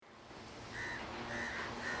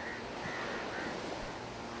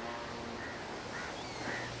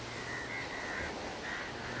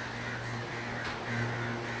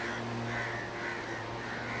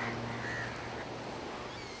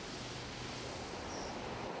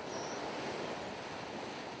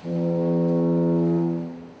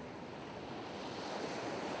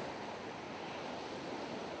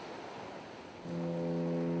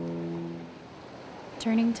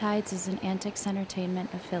Turning Tides is an Antics Entertainment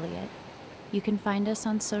affiliate. You can find us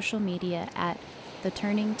on social media at The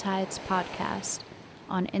Turning Tides Podcast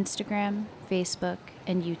on Instagram, Facebook,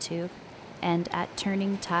 and YouTube, and at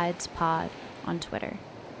Turning Tides Pod on Twitter.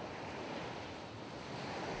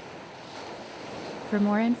 For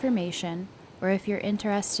more information, or if you're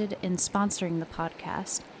interested in sponsoring the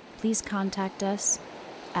podcast, please contact us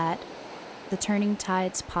at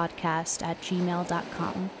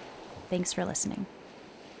theturningtidespodcast@gmail.com. Thanks for listening.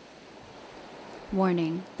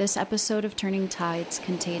 Warning, this episode of Turning Tides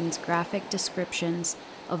contains graphic descriptions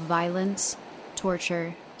of violence,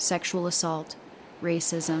 torture, sexual assault,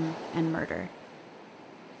 racism, and murder.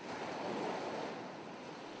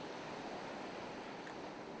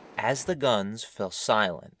 As the guns fell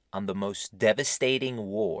silent on the most devastating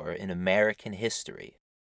war in American history,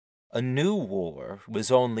 a new war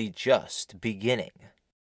was only just beginning.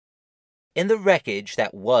 In the wreckage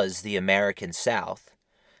that was the American South,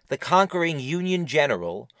 the conquering Union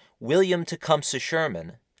general, William Tecumseh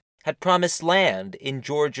Sherman, had promised land in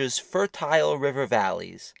Georgia's fertile river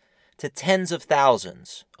valleys to tens of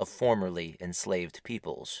thousands of formerly enslaved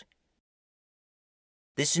peoples.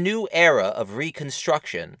 This new era of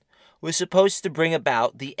Reconstruction was supposed to bring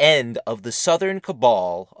about the end of the Southern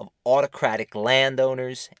cabal of autocratic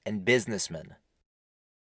landowners and businessmen.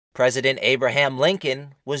 President Abraham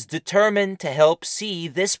Lincoln was determined to help see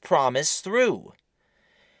this promise through.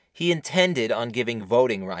 He intended on giving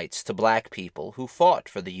voting rights to black people who fought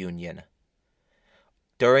for the Union.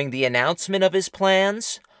 During the announcement of his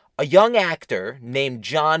plans, a young actor named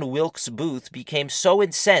John Wilkes Booth became so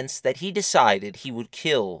incensed that he decided he would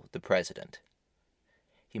kill the president.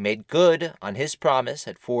 He made good on his promise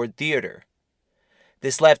at Ford Theater.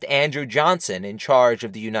 This left Andrew Johnson in charge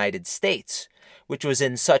of the United States, which was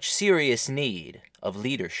in such serious need of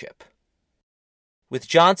leadership. With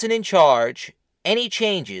Johnson in charge, any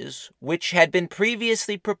changes which had been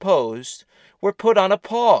previously proposed were put on a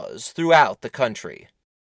pause throughout the country.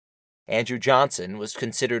 Andrew Johnson was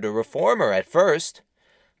considered a reformer at first,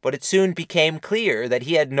 but it soon became clear that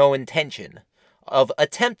he had no intention of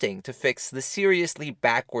attempting to fix the seriously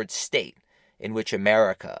backward state in which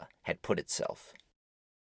America had put itself.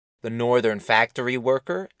 The northern factory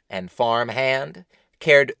worker and farm hand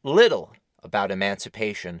cared little about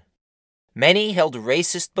emancipation. Many held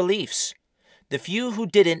racist beliefs. The few who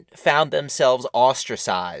didn't found themselves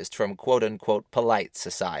ostracized from quote-unquote polite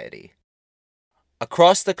society.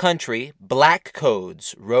 Across the country, black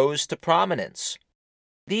codes rose to prominence.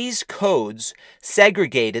 These codes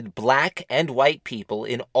segregated black and white people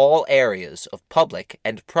in all areas of public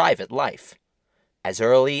and private life. As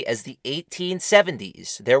early as the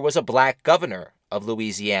 1870s, there was a black governor of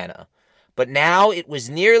Louisiana, but now it was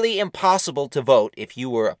nearly impossible to vote if you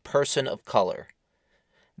were a person of color.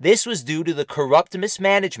 This was due to the corrupt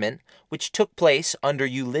mismanagement which took place under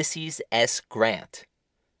Ulysses S. Grant.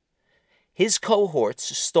 His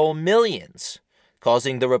cohorts stole millions,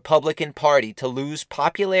 causing the Republican Party to lose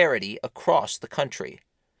popularity across the country.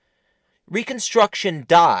 Reconstruction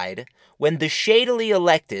died when the shadily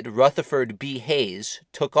elected Rutherford B. Hayes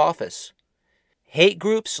took office. Hate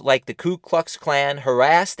groups like the Ku Klux Klan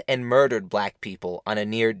harassed and murdered black people on a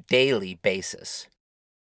near daily basis.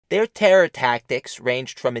 Their terror tactics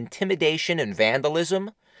ranged from intimidation and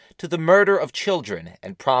vandalism to the murder of children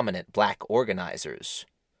and prominent black organizers.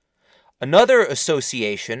 Another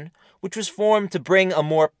association, which was formed to bring a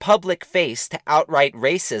more public face to outright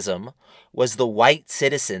racism, was the White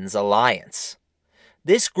Citizens Alliance.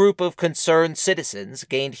 This group of concerned citizens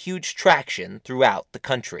gained huge traction throughout the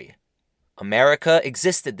country. America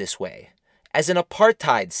existed this way, as an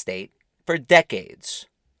apartheid state, for decades.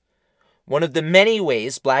 One of the many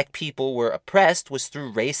ways black people were oppressed was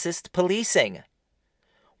through racist policing.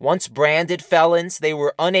 Once branded felons, they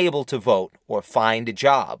were unable to vote or find a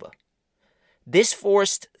job. This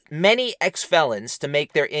forced many ex-felons to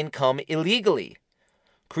make their income illegally,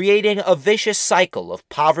 creating a vicious cycle of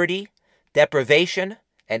poverty, deprivation,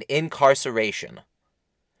 and incarceration.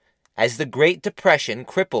 As the Great Depression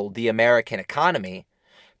crippled the American economy,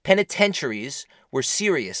 penitentiaries were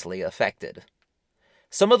seriously affected.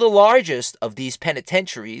 Some of the largest of these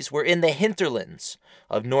penitentiaries were in the hinterlands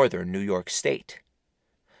of northern New York State.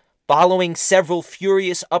 Following several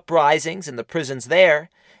furious uprisings in the prisons there,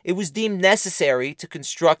 it was deemed necessary to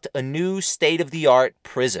construct a new state-of-the-art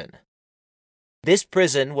prison. This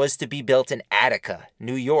prison was to be built in Attica,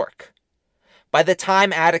 New York. By the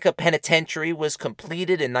time Attica Penitentiary was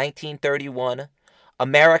completed in 1931,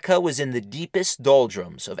 America was in the deepest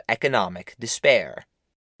doldrums of economic despair.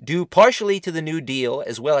 Due partially to the New Deal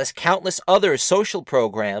as well as countless other social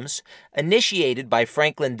programs initiated by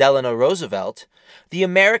Franklin Delano Roosevelt, the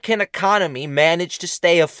American economy managed to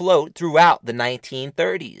stay afloat throughout the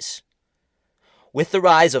 1930s. With the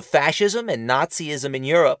rise of fascism and Nazism in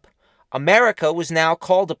Europe, America was now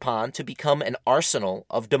called upon to become an arsenal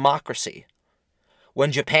of democracy.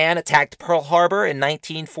 When Japan attacked Pearl Harbor in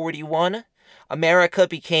 1941, America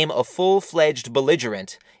became a full-fledged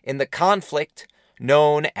belligerent in the conflict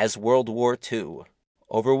known as World War II.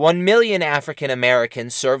 Over 1 million African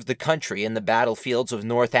Americans served the country in the battlefields of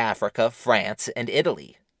North Africa, France, and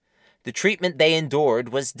Italy. The treatment they endured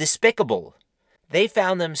was despicable. They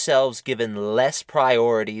found themselves given less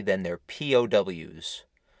priority than their POWs.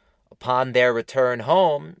 Upon their return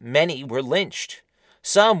home, many were lynched,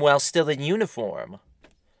 some while still in uniform.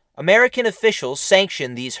 American officials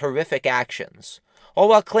sanctioned these horrific actions, all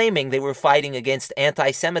while claiming they were fighting against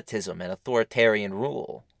anti-Semitism and authoritarian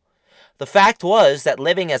rule. The fact was that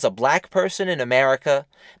living as a black person in America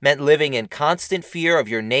meant living in constant fear of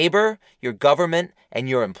your neighbor, your government, and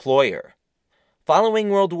your employer. Following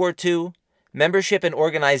World War II, membership in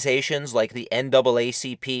organizations like the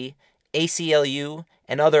NAACP, ACLU,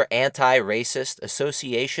 and other anti-racist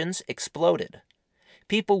associations exploded.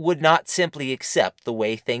 People would not simply accept the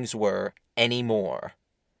way things were anymore.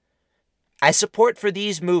 As support for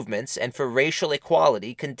these movements and for racial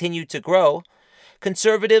equality continued to grow,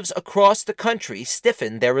 conservatives across the country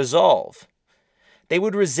stiffened their resolve. They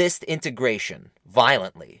would resist integration,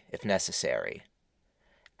 violently if necessary.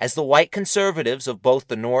 As the white conservatives of both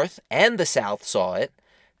the North and the South saw it,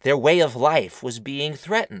 their way of life was being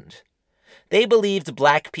threatened. They believed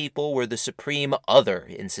black people were the supreme other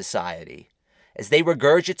in society, as they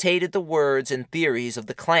regurgitated the words and theories of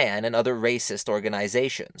the Klan and other racist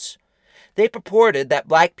organizations. They purported that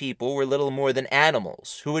black people were little more than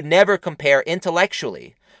animals who would never compare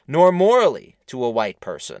intellectually nor morally to a white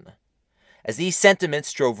person. As these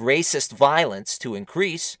sentiments drove racist violence to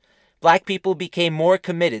increase, black people became more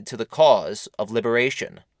committed to the cause of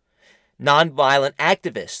liberation. Nonviolent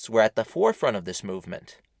activists were at the forefront of this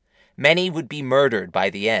movement. Many would be murdered by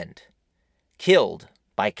the end, killed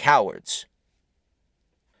by cowards.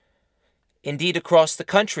 Indeed, across the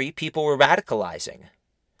country, people were radicalizing.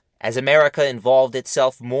 As America involved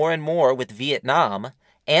itself more and more with Vietnam,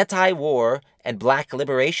 anti-war and black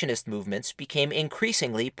liberationist movements became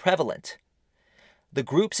increasingly prevalent. The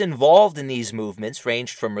groups involved in these movements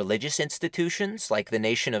ranged from religious institutions like the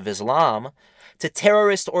Nation of Islam to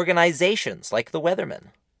terrorist organizations like the Weathermen.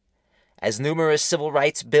 As numerous civil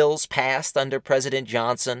rights bills passed under President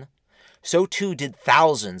Johnson, so too did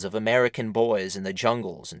thousands of American boys in the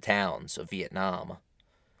jungles and towns of Vietnam.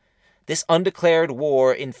 This undeclared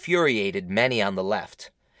war infuriated many on the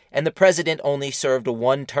left, and the president only served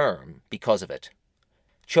one term because of it.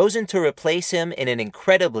 Chosen to replace him in an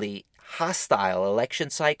incredibly hostile election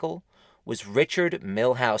cycle was Richard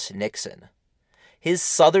Milhous Nixon. His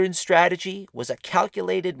Southern strategy was a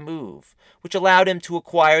calculated move which allowed him to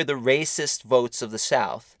acquire the racist votes of the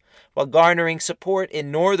South, while garnering support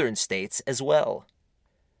in northern states as well.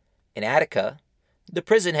 In Attica, the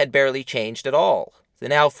prison had barely changed at all. The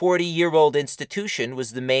now 40-year-old institution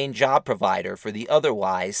was the main job provider for the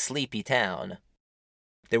otherwise sleepy town.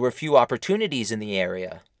 There were few opportunities in the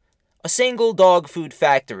area. A single dog food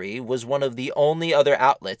factory was one of the only other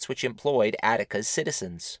outlets which employed Attica's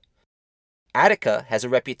citizens. Attica has a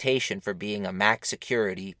reputation for being a max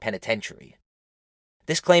security penitentiary.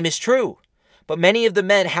 This claim is true, but many of the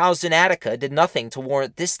men housed in Attica did nothing to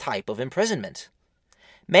warrant this type of imprisonment.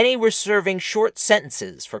 Many were serving short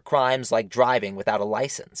sentences for crimes like driving without a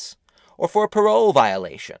license, or for a parole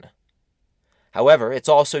violation. However, it's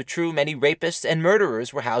also true many rapists and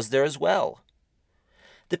murderers were housed there as well.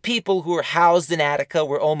 The people who were housed in Attica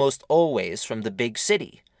were almost always from the big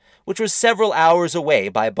city, which was several hours away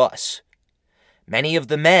by bus. Many of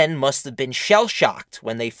the men must have been shell-shocked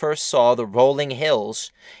when they first saw the rolling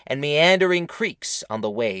hills and meandering creeks on the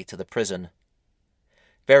way to the prison.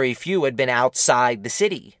 Very few had been outside the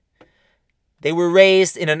city. They were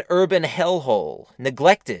raised in an urban hellhole,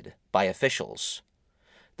 neglected by officials.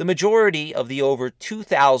 The majority of the over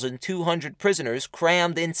 2,200 prisoners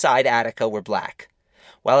crammed inside Attica were black,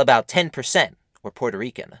 while about 10% were Puerto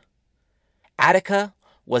Rican. Attica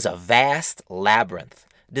was a vast labyrinth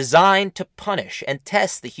designed to punish and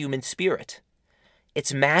test the human spirit.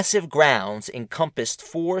 Its massive grounds encompassed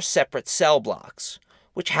 4 separate cell blocks,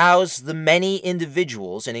 which housed the many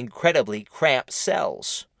individuals in incredibly cramped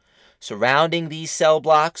cells. Surrounding these cell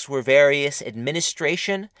blocks were various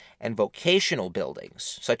administration and vocational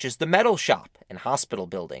buildings, such as the metal shop and hospital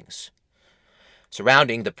buildings.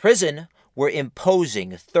 Surrounding the prison were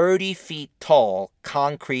imposing 30 feet tall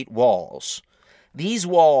concrete walls. These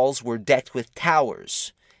walls were decked with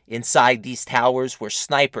towers. Inside these towers were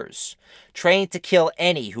snipers, trained to kill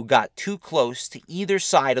any who got too close to either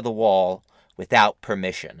side of the wall without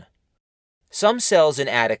permission. Some cells in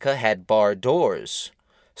Attica had barred doors.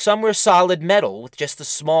 Some were solid metal with just a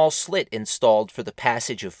small slit installed for the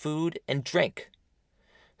passage of food and drink.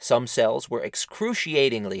 Some cells were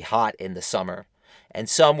excruciatingly hot in the summer, and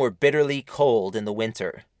some were bitterly cold in the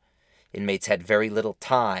winter. Inmates had very little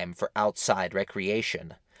time for outside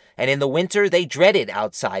recreation, and in the winter they dreaded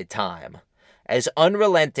outside time, as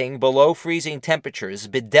unrelenting below-freezing temperatures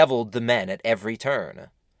bedeviled the men at every turn.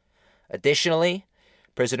 Additionally,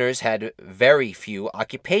 prisoners had very few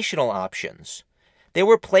occupational options. They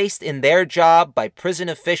were placed in their job by prison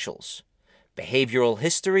officials. Behavioral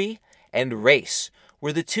history and race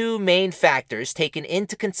were the two main factors taken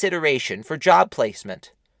into consideration for job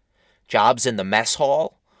placement. Jobs in the mess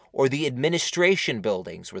hall or the administration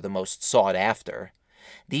buildings were the most sought after.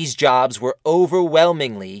 These jobs were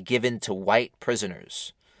overwhelmingly given to white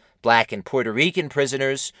prisoners. Black and Puerto Rican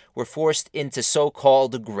prisoners were forced into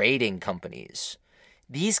so-called grading companies.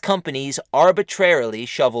 These companies arbitrarily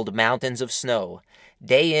shoveled mountains of snow,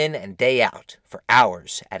 day in and day out, for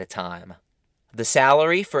hours at a time. The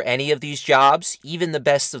salary for any of these jobs, even the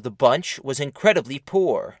best of the bunch, was incredibly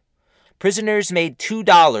poor. Prisoners made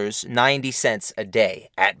 $2.90 a day,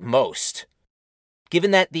 at most.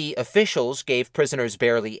 Given that the officials gave prisoners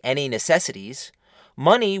barely any necessities,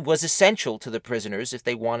 money was essential to the prisoners if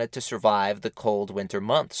they wanted to survive the cold winter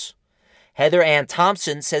months. Heather Ann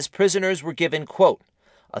Thompson says prisoners were given, quote,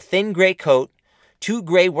 a thin gray coat, 2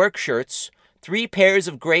 gray work shirts, 3 pairs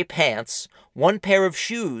of gray pants, 1 pair of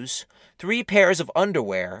shoes, 3 pairs of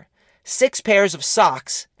underwear, 6 pairs of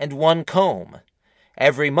socks, and 1 comb.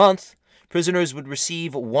 Every month, prisoners would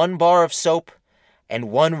receive 1 bar of soap and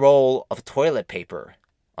 1 roll of toilet paper,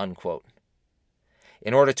 unquote.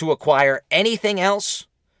 In order to acquire anything else,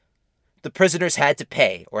 the prisoners had to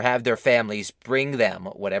pay or have their families bring them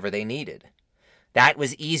whatever they needed. That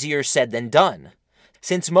was easier said than done,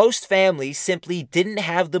 since most families simply didn't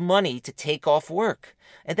have the money to take off work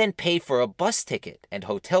and then pay for a bus ticket and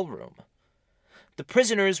hotel room. The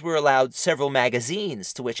prisoners were allowed several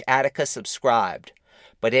magazines to which Attica subscribed,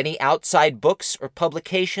 but any outside books or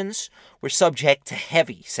publications were subject to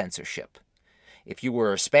heavy censorship. If you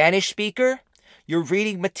were a Spanish speaker, your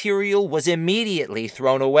reading material was immediately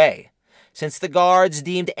thrown away, since the guards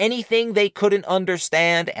deemed anything they couldn't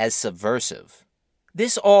understand as subversive.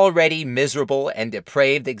 This already miserable and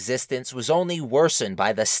depraved existence was only worsened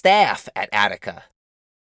by the staff at Attica.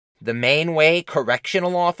 The main way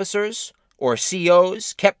correctional officers, or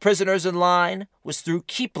COs, kept prisoners in line was through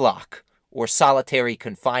keep lock, or solitary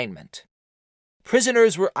confinement.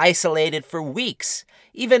 Prisoners were isolated for weeks,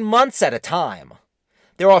 even months at a time.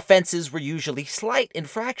 Their offenses were usually slight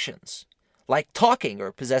infractions, like talking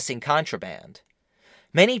or possessing contraband.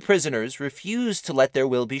 Many prisoners refused to let their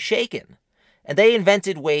will be shaken, and they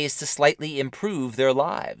invented ways to slightly improve their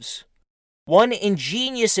lives. One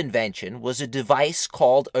ingenious invention was a device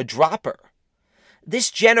called a dropper.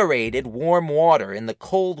 This generated warm water in the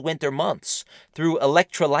cold winter months through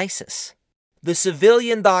electrolysis. The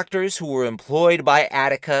civilian doctors who were employed by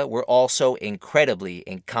Attica were also incredibly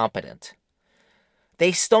incompetent.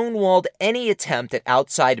 They stonewalled any attempt at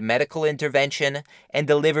outside medical intervention and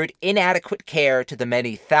delivered inadequate care to the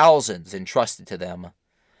many thousands entrusted to them.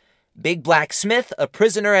 Big Black Smith, a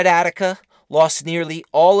prisoner at Attica, lost nearly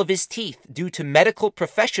all of his teeth due to medical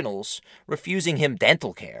professionals refusing him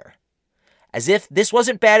dental care. As if this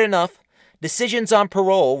wasn't bad enough, decisions on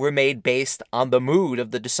parole were made based on the mood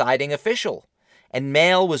of the deciding official, and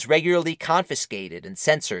mail was regularly confiscated and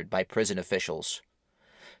censored by prison officials.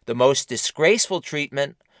 The most disgraceful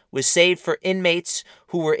treatment was saved for inmates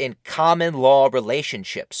who were in common law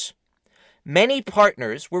relationships. Many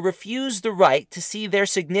partners were refused the right to see their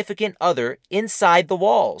significant other inside the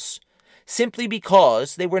walls, simply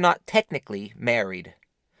because they were not technically married.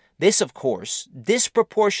 This, of course,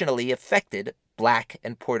 disproportionately affected Black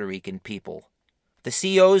and Puerto Rican people. The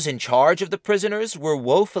COs in charge of the prisoners were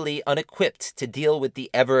woefully unequipped to deal with the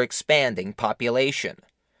ever-expanding population.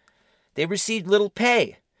 They received little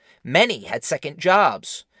pay, many had second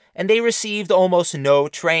jobs, and they received almost no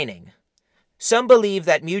training. Some believed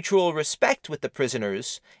that mutual respect with the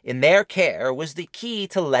prisoners in their care was the key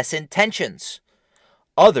to lessen tensions.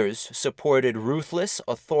 Others supported ruthless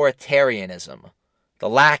authoritarianism. The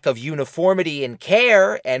lack of uniformity in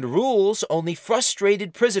care and rules only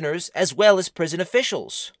frustrated prisoners as well as prison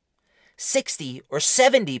officials. 60 or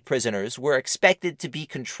 70 prisoners were expected to be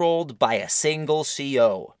controlled by a single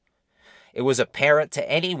CO. It was apparent to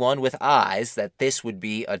anyone with eyes that this would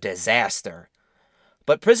be a disaster.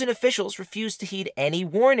 But prison officials refused to heed any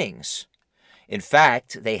warnings. In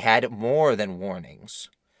fact, they had more than warnings.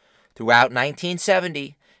 Throughout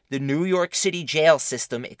 1970, the New York City jail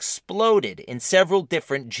system exploded in several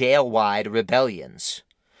different jail-wide rebellions.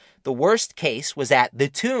 The worst case was at the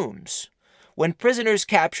Tombs, when prisoners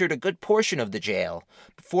captured a good portion of the jail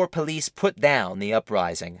before police put down the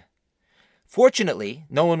uprising. Fortunately,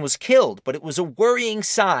 no one was killed, but it was a worrying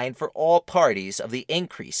sign for all parties of the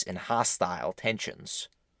increase in hostile tensions.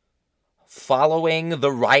 Following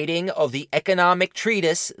the writing of the economic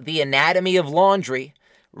treatise, The Anatomy of Laundry,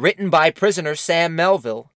 written by prisoner Sam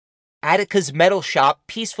Melville, Attica's metal shop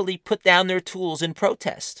peacefully put down their tools in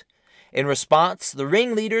protest. In response, the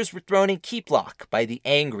ringleaders were thrown in keep lock by the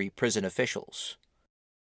angry prison officials.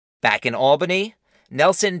 Back in Albany,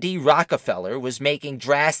 Nelson D. Rockefeller was making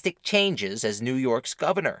drastic changes as New York's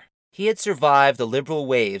governor. He had survived the liberal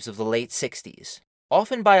waves of the late 60s,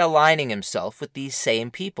 often by aligning himself with these same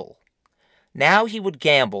people. Now he would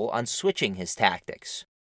gamble on switching his tactics.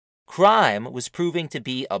 Crime was proving to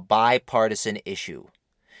be a bipartisan issue.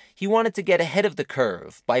 He wanted to get ahead of the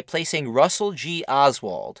curve by placing Russell G.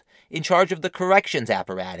 Oswald in charge of the corrections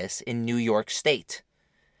apparatus in New York State.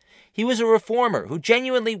 He was a reformer who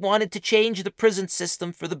genuinely wanted to change the prison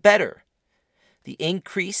system for the better. The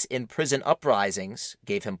increase in prison uprisings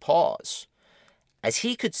gave him pause, as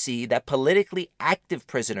he could see that politically active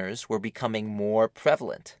prisoners were becoming more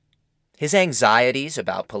prevalent. His anxieties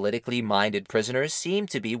about politically minded prisoners seemed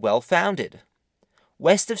to be well-founded.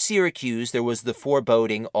 West of Syracuse, there was the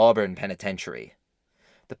foreboding Auburn Penitentiary.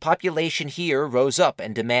 The population here rose up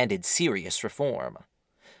and demanded serious reform.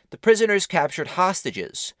 The prisoners captured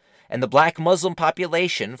hostages, and the black Muslim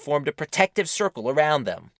population formed a protective circle around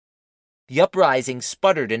them. The uprising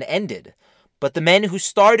sputtered and ended, but the men who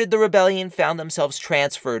started the rebellion found themselves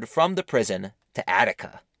transferred from the prison to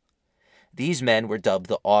Attica. These men were dubbed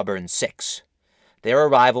the Auburn Six. Their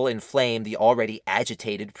arrival inflamed the already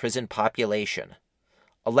agitated prison population.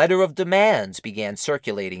 A letter of demands began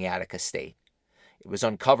circulating Attica State. It was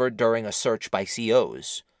uncovered during a search by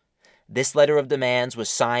COs. This letter of demands was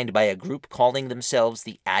signed by a group calling themselves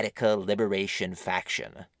the Attica Liberation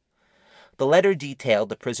Faction. The letter detailed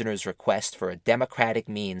the prisoners' request for a democratic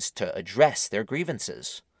means to address their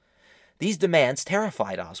grievances. These demands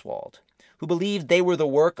terrified Oswald, who believed they were the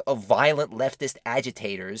work of violent leftist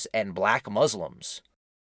agitators and black Muslims.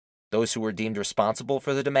 Those who were deemed responsible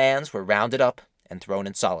for the demands were rounded up and thrown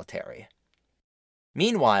in solitary.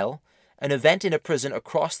 Meanwhile, an event in a prison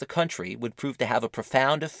across the country would prove to have a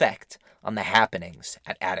profound effect on the happenings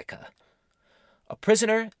at Attica. A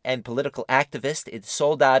prisoner and political activist in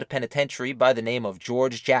Soledad Penitentiary by the name of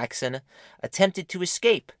George Jackson attempted to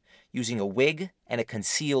escape using a wig and a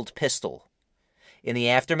concealed pistol. In the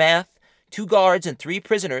aftermath, 2 guards and 3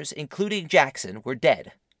 prisoners, including Jackson, were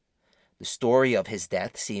dead. The story of his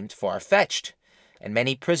death seemed far-fetched, and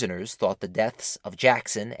many prisoners thought the deaths of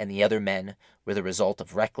Jackson and the other men were the result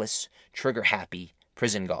of reckless, trigger-happy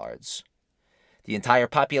prison guards. The entire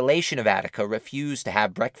population of Attica refused to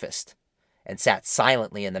have breakfast and sat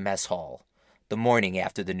silently in the mess hall the morning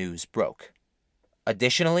after the news broke.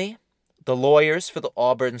 Additionally, the lawyers for the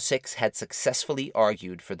Auburn Six had successfully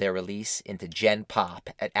argued for their release into Gen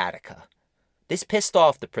Pop at Attica. This pissed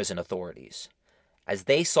off the prison authorities, as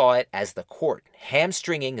they saw it as the court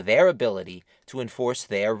hamstringing their ability to enforce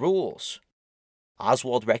their rules.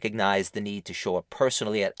 Oswald recognized the need to show up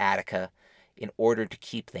personally at Attica in order to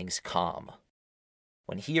keep things calm.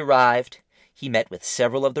 When he arrived, he met with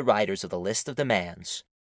several of the writers of the list of demands.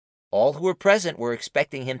 All who were present were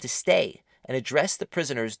expecting him to stay and address the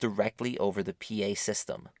prisoners directly over the PA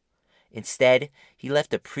system. Instead, he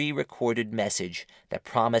left a pre-recorded message that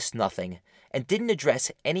promised nothing and didn't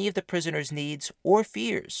address any of the prisoners' needs or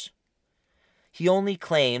fears. He only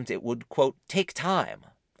claimed it would, quote, take time,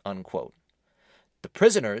 unquote. The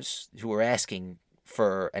prisoners, who were asking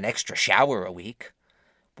for an extra shower a week,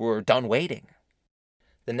 were done waiting.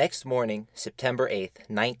 The next morning, September 8th,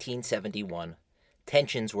 1971,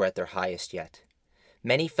 tensions were at their highest yet.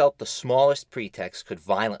 Many felt the smallest pretext could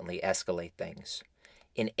violently escalate things.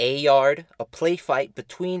 In A Yard, a play fight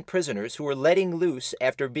between prisoners who were letting loose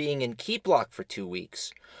after being in keep lock for 2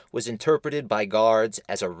 weeks was interpreted by guards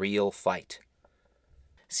as a real fight.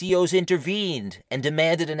 COs intervened and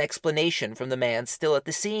demanded an explanation from the man still at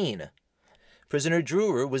the scene. Prisoner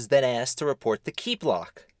Drewer was then asked to report the keep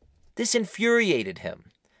lock. This infuriated him,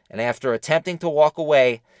 and after attempting to walk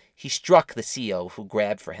away, he struck the CO who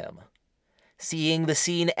grabbed for him. Seeing the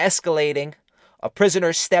scene escalating, a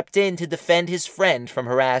prisoner stepped in to defend his friend from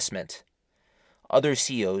harassment. other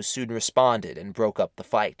COs soon responded and broke up the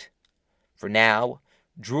fight. For now,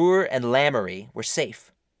 Drewer and Lamoury were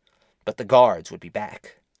safe, but the guards would be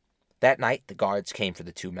back. That night, the guards came for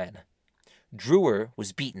the two men. Drewer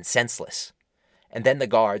was beaten senseless, and then the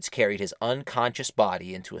guards carried his unconscious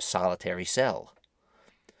body into a solitary cell.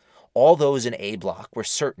 All those in A Block were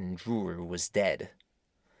certain Drewer was dead.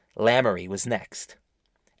 Lamoury was next.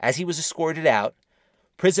 As he was escorted out,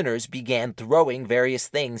 prisoners began throwing various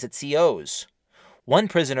things at COs. One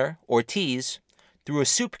prisoner, Ortiz, threw a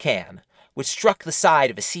soup can, which struck the side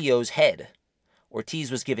of a CO's head.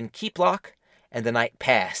 Ortiz was given keep lock, and the night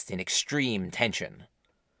passed in extreme tension.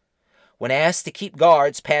 When asked to keep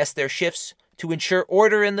guards past their shifts to ensure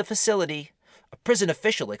order in the facility, a prison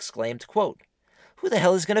official exclaimed, quote, "Who the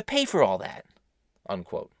hell is going to pay for all that?"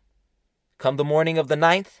 Unquote. Come the morning of the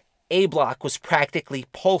 9th, A Block was practically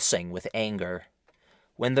pulsing with anger.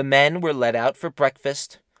 When the men were let out for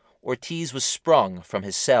breakfast, Ortiz was sprung from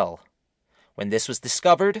his cell. When this was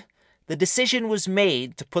discovered, the decision was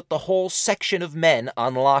made to put the whole section of men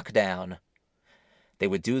on lockdown. They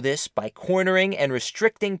would do this by cornering and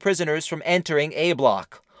restricting prisoners from entering A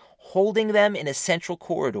Block, holding them in a central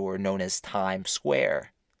corridor known as Times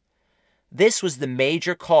Square. This was the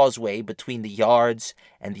major causeway between the yards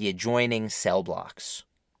and the adjoining cell blocks.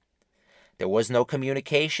 There was no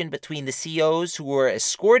communication between the COs who were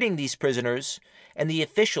escorting these prisoners and the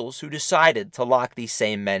officials who decided to lock these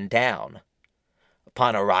same men down.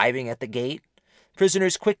 Upon arriving at the gate,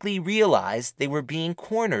 prisoners quickly realized they were being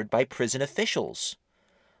cornered by prison officials.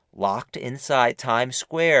 Locked inside Times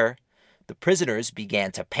Square, the prisoners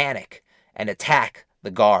began to panic and attack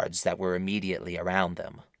the guards that were immediately around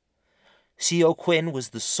them. CO Quinn was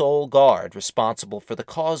the sole guard responsible for the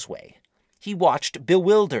causeway. He watched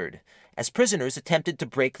bewildered as prisoners attempted to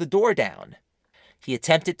break the door down. He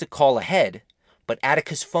attempted to call ahead, but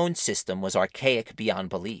Attica's phone system was archaic beyond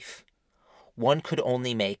belief. One could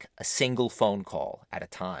only make a single phone call at a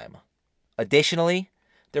time. Additionally,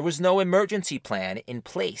 there was no emergency plan in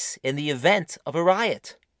place in the event of a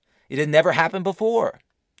riot. It had never happened before,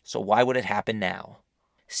 so why would it happen now?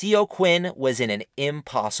 CO Quinn was in an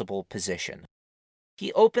impossible position.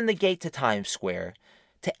 He opened the gate to Times Square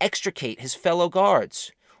to extricate his fellow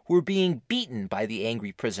guards, who were being beaten by the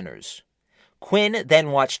angry prisoners. Quinn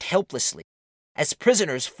then watched helplessly as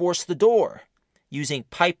prisoners forced the door, using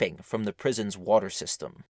piping from the prison's water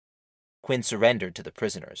system. Quinn surrendered to the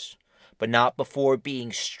prisoners, but not before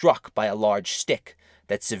being struck by a large stick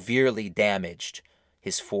that severely damaged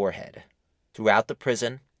his forehead. Throughout the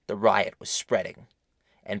prison, the riot was spreading,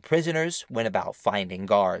 and prisoners went about finding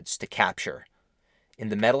guards to capture. In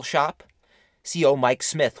the metal shop, CO Mike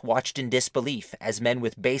Smith watched in disbelief as men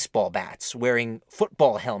with baseball bats wearing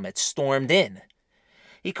football helmets stormed in.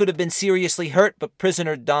 He could have been seriously hurt, but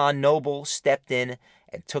prisoner Don Noble stepped in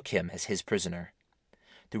and took him as his prisoner.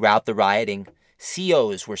 Throughout the rioting,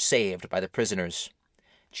 COs were saved by the prisoners.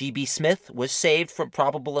 G.B. Smith was saved from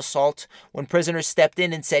probable assault when prisoners stepped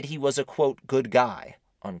in and said he was a, quote, good guy,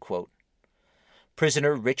 unquote.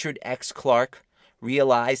 Prisoner Richard X. Clark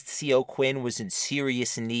realized CO Quinn was in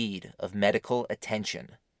serious need of medical attention.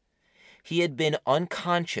 He had been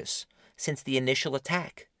unconscious since the initial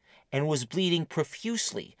attack and was bleeding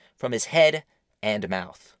profusely from his head and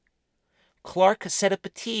mouth. Clark set up a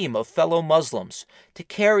team of fellow Muslims to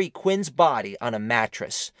carry Quinn's body on a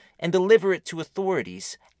mattress and deliver it to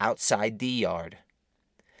authorities outside D Yard.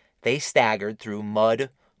 They staggered through mud,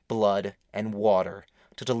 blood, and water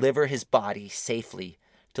to deliver his body safely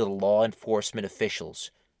to the law enforcement officials,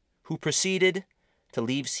 who proceeded to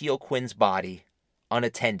leave CO Quinn's body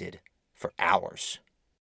unattended for hours.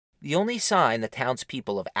 The only sign the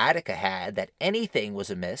townspeople of Attica had that anything was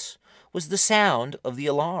amiss was the sound of the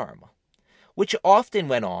alarm, which often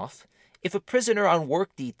went off if a prisoner on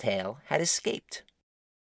work detail had escaped.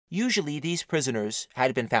 Usually these prisoners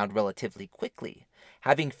had been found relatively quickly,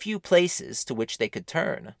 having few places to which they could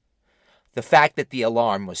turn. The fact that the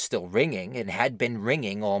alarm was still ringing and had been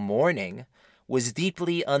ringing all morning was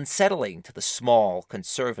deeply unsettling to the small,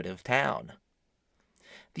 conservative town.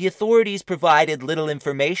 The authorities provided little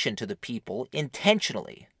information to the people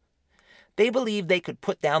intentionally. They believed they could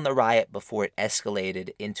put down the riot before it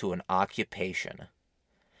escalated into an occupation.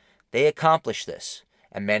 They accomplished this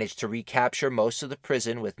and managed to recapture most of the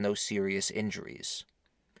prison with no serious injuries.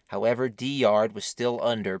 However, D Yard was still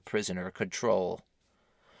under prisoner control.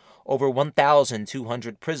 Over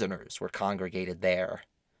 1,200 prisoners were congregated there.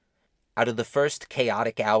 Out of the first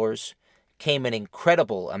chaotic hours came an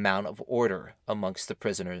incredible amount of order amongst the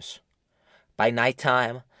prisoners. By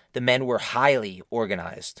nighttime, the men were highly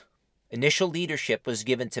organized. Initial leadership was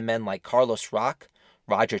given to men like Carlos Rock,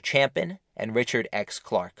 Roger Champin, and Richard X.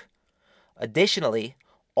 Clark. Additionally,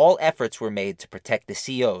 all efforts were made to protect the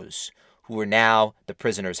COs, who were now the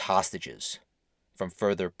prisoners' hostages, from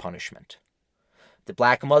further punishment. The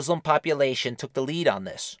black Muslim population took the lead on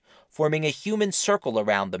this, forming a human circle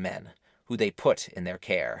around the men, who they put in their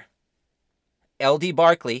care. L.D.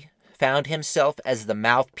 Barclay found himself as the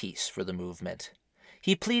mouthpiece for the movement.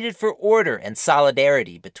 He pleaded for order and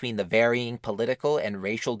solidarity between the varying political and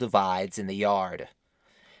racial divides in the yard.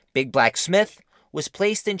 Big Black Smith was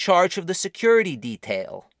placed in charge of the security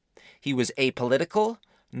detail. He was apolitical,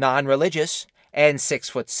 non-religious, and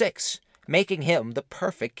 6'6", making him the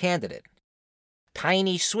perfect candidate.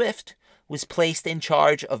 Tiny Swift was placed in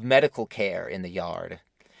charge of medical care in the yard.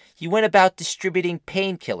 He went about distributing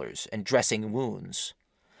painkillers and dressing wounds.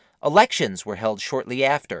 Elections were held shortly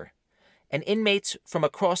after, and inmates from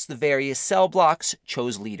across the various cell blocks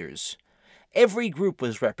chose leaders. Every group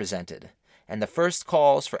was represented, and the first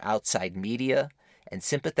calls for outside media and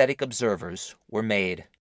sympathetic observers were made.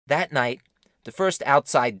 That night, the first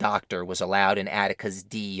outside doctor was allowed in Attica's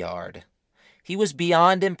D yard. He was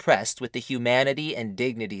beyond impressed with the humanity and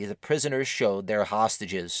dignity the prisoners showed their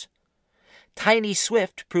hostages. Tiny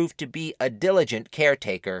Swift proved to be a diligent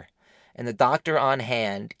caretaker, and the doctor on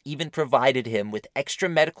hand even provided him with extra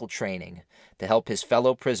medical training to help his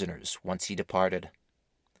fellow prisoners once he departed.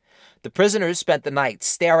 The prisoners spent the night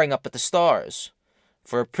staring up at the stars.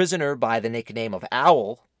 For a prisoner by the nickname of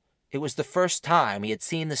Owl, it was the first time he had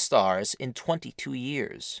seen the stars in 22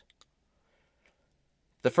 years.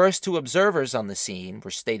 The first two observers on the scene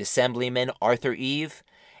were State Assemblyman Arthur Eve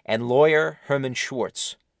and lawyer Herman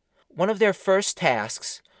Schwartz. One of their first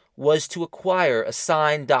tasks was to acquire a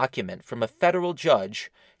signed document from a federal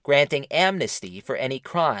judge granting amnesty for any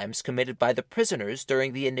crimes committed by the prisoners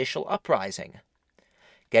during the initial uprising.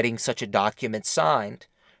 Getting such a document signed,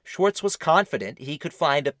 Schwartz was confident he could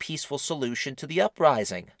find a peaceful solution to the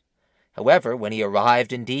uprising. However, when he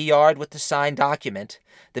arrived in D Yard with the signed document,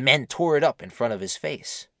 the men tore it up in front of his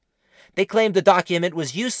face. They claimed the document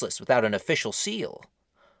was useless without an official seal.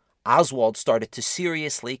 Oswald started to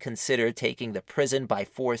seriously consider taking the prison by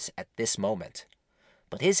force at this moment.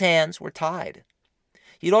 But his hands were tied.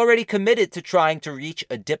 He'd already committed to trying to reach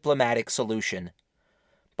a diplomatic solution.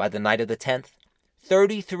 By the night of the 10th,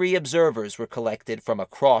 33 observers were collected from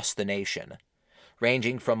across the nation,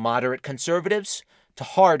 ranging from moderate conservatives to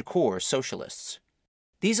hardcore socialists.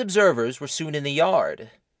 These observers were soon in the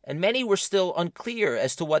yard, and many were still unclear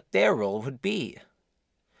as to what their role would be.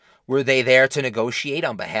 Were they there to negotiate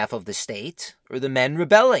on behalf of the state, or the men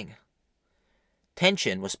rebelling?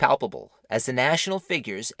 Tension was palpable as the national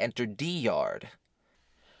figures entered D Yard.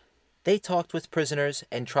 They talked with prisoners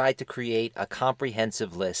and tried to create a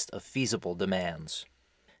comprehensive list of feasible demands.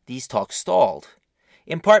 These talks stalled,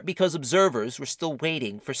 in part because observers were still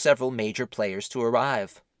waiting for several major players to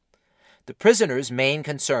arrive. The prisoners' main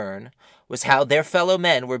concern was how their fellow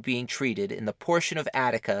men were being treated in the portion of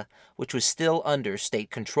Attica which was still under state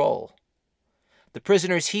control. The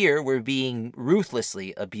prisoners here were being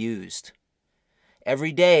ruthlessly abused.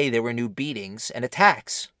 Every day there were new beatings and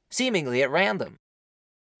attacks, seemingly at random.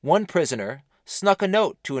 One prisoner snuck a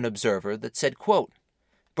note to an observer that said, quote,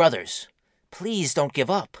 "Brothers, please don't give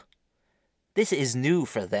up. This is new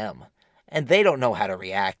for them, and they don't know how to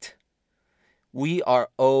react. We are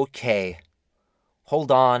okay. Hold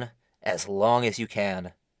on as long as you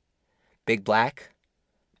can. Big Black,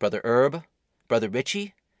 Brother Herb, Brother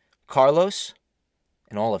Richie, Carlos,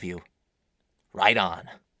 and all of you. Right on."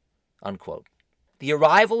 Unquote. The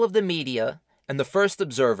arrival of the media and the first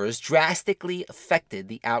observers drastically affected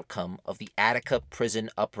the outcome of the Attica prison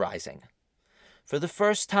uprising. For the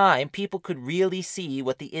first time, people could really see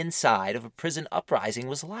what the inside of a prison uprising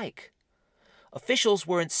was like. Officials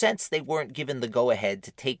were incensed they weren't given the go-ahead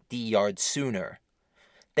to take D Yard sooner.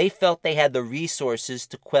 They felt they had the resources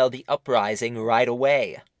to quell the uprising right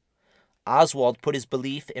away. Oswald put his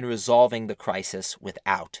belief in resolving the crisis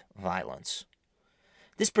without violence.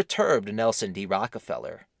 This perturbed Nelson D.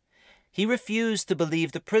 Rockefeller. He refused to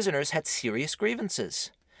believe the prisoners had serious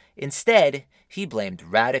grievances. Instead, he blamed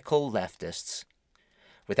radical leftists.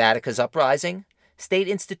 With Attica's uprising, state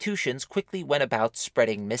institutions quickly went about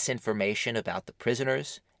spreading misinformation about the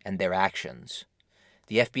prisoners and their actions.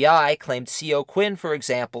 The FBI claimed C.O. Quinn, for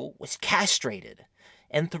example, was castrated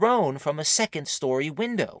and thrown from a second-story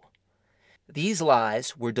window. These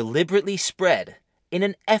lies were deliberately spread in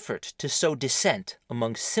an effort to sow dissent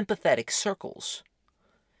among sympathetic circles.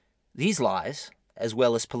 These lies, as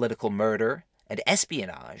well as political murder and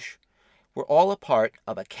espionage, were all a part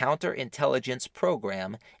of a counterintelligence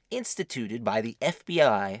program instituted by the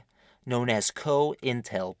FBI known as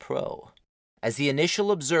COINTELPRO. As the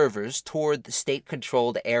initial observers toured the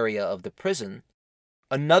state-controlled area of the prison,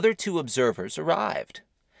 another two observers arrived.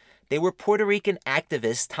 They were Puerto Rican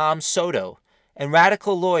activist Tom Soto and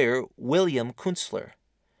radical lawyer William Kunstler.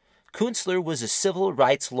 Kunstler was a civil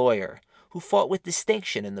rights lawyer who fought with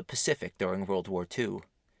distinction in the Pacific during World War II.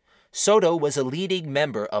 Soto was a leading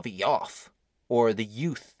member of YOF, or the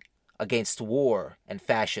Youth Against War and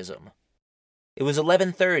Fascism. It was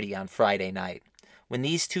 11:30 on Friday night when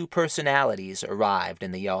these two personalities arrived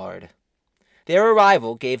in the yard. Their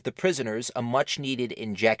arrival gave the prisoners a much-needed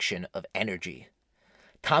injection of energy.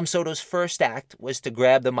 Tom Soto's first act was to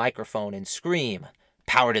grab the microphone and scream,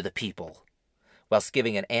 "Power to the people," whilst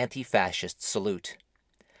giving an anti-fascist salute.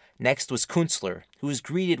 Next was Kunstler, who was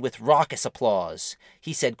greeted with raucous applause.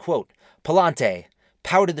 He said, quote, "Palante,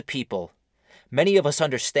 power to the people. Many of us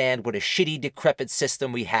understand what a shitty, decrepit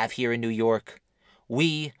system we have here in New York.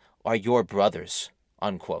 We are your brothers,"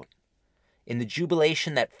 unquote. In the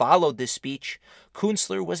jubilation that followed this speech,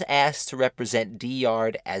 Kunstler was asked to represent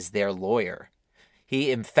D-Yard as their lawyer.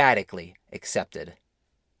 He emphatically accepted.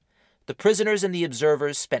 The prisoners and the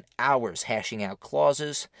observers spent hours hashing out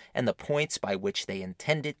clauses and the points by which they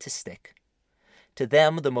intended to stick. To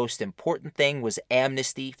them, the most important thing was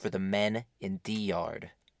amnesty for the men in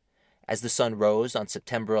D-Yard. As the sun rose on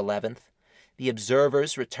September 11th, the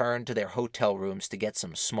observers returned to their hotel rooms to get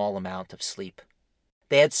some small amount of sleep.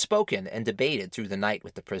 They had spoken and debated through the night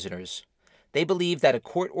with the prisoners. They believed that a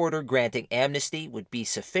court order granting amnesty would be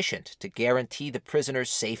sufficient to guarantee the prisoners'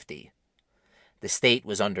 safety. The state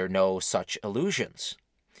was under no such illusions.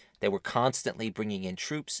 They were constantly bringing in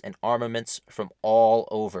troops and armaments from all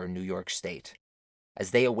over New York State,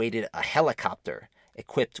 as they awaited a helicopter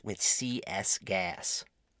equipped with CS gas.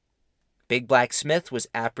 Big Black Smith was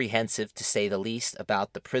apprehensive, to say the least,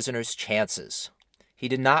 about the prisoners' chances. He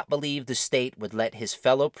did not believe the state would let his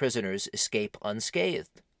fellow prisoners escape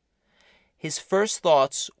unscathed. His first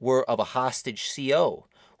thoughts were of a hostage CO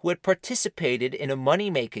who had participated in a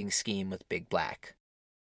money-making scheme with Big Black.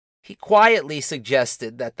 He quietly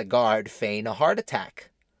suggested that the guard feign a heart attack.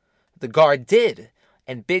 The guard did,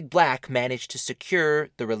 and Big Black managed to secure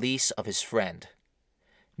the release of his friend.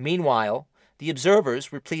 Meanwhile, the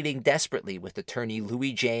observers were pleading desperately with attorney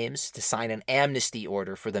Louis James to sign an amnesty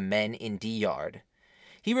order for the men in D-Yard.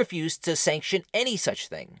 He refused to sanction any such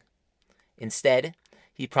thing. Instead,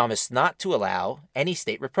 he promised not to allow any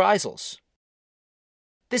state reprisals.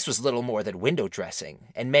 This was little more than window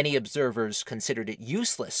dressing, and many observers considered it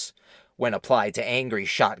useless when applied to angry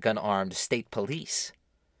shotgun-armed state police.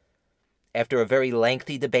 After a very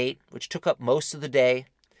lengthy debate, which took up most of the day,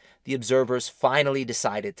 the observers finally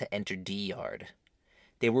decided to enter D-Yard.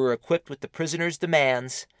 They were equipped with the prisoners'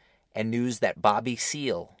 demands and news that Bobby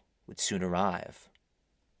Seale would soon arrive.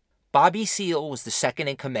 Bobby Seale was the second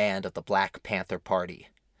in command of the Black Panther Party.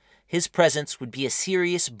 His presence would be a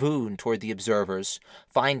serious boon toward the observers,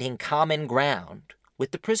 finding common ground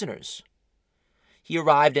with the prisoners. He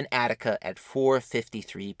arrived in Attica at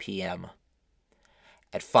 4:53 p.m.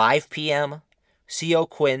 At 5 p.m., C.O.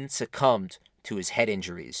 Quinn succumbed to his head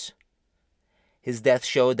injuries. His death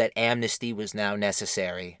showed that amnesty was now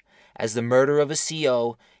necessary, as the murder of a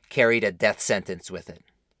CO carried a death sentence with it.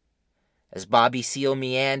 As Bobby Seale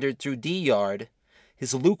meandered through D-Yard,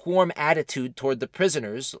 his lukewarm attitude toward the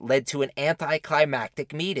prisoners led to an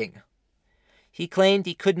anticlimactic meeting. He claimed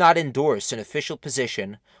he could not endorse an official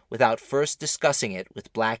position without first discussing it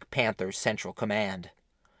with Black Panther Central Command.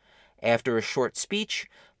 After a short speech,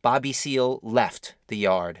 Bobby Seale left the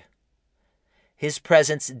yard. His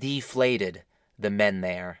presence deflated the men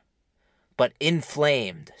there, but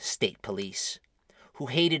inflamed state police, who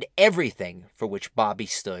hated everything for which Bobby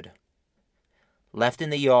stood. Left in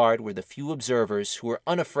the yard were the few observers who were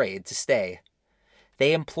unafraid to stay.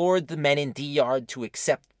 They implored the men in D-Yard to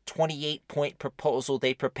accept the 28-point proposal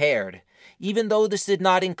they prepared, even though this did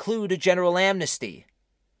not include a general amnesty.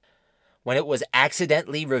 When it was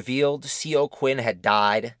accidentally revealed C.O. Quinn had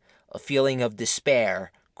died, a feeling of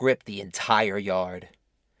despair gripped the entire yard.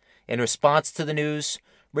 In response to the news,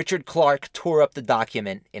 Richard Clark tore up the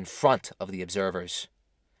document in front of the observers.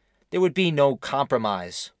 There would be no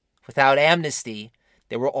compromise. Without amnesty,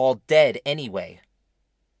 they were all dead anyway.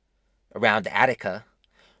 Around Attica,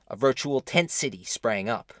 a virtual tent city sprang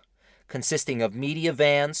up, consisting of media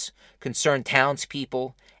vans, concerned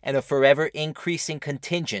townspeople, and a forever increasing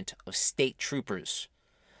contingent of state troopers.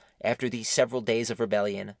 After these several days of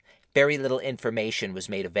rebellion, very little information was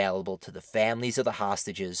made available to the families of the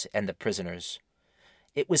hostages and the prisoners.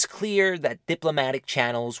 It was clear that diplomatic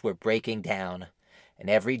channels were breaking down, and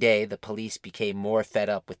every day the police became more fed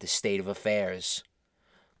up with the state of affairs.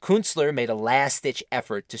 Kunstler made a last-ditch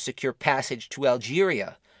effort to secure passage to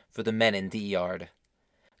Algeria for the men in D Yard.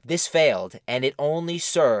 This failed, and it only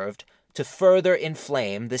served to further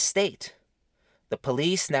inflame the state. The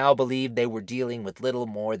police now believed they were dealing with little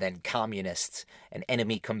more than communists and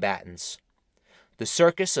enemy combatants. The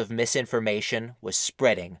circus of misinformation was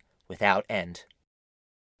spreading without end.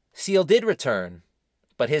 Seal did return,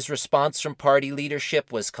 but his response from party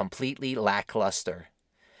leadership was completely lackluster.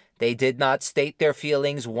 They did not state their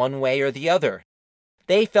feelings one way or the other.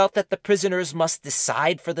 They felt that the prisoners must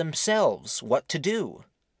decide for themselves what to do.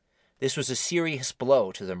 This was a serious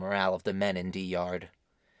blow to the morale of the men in D Yard.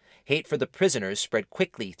 Hate for the prisoners spread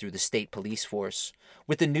quickly through the state police force,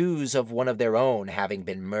 with the news of one of their own having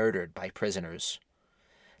been murdered by prisoners.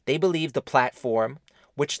 They believed the platform,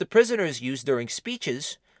 which the prisoners used during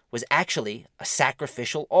speeches, was actually a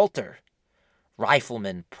sacrificial altar.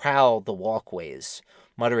 Riflemen prowled the walkways,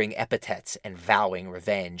 muttering epithets and vowing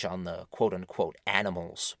revenge on the quote-unquote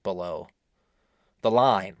animals below. The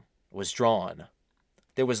line was drawn.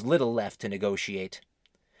 There was little left to negotiate.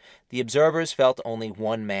 The observers felt only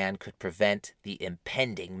one man could prevent the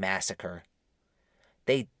impending massacre.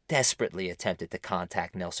 They desperately attempted to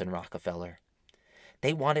contact Nelson Rockefeller.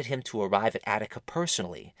 They wanted him to arrive at Attica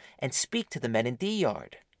personally and speak to the men in D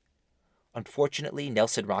Yard. Unfortunately,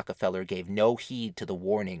 Nelson Rockefeller gave no heed to the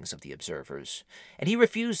warnings of the observers, and he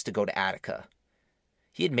refused to go to Attica.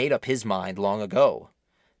 He had made up his mind long ago.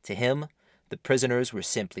 To him, the prisoners were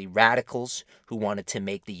simply radicals who wanted to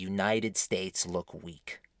make the United States look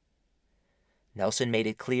weak. Nelson made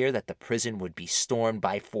it clear that the prison would be stormed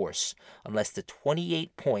by force unless the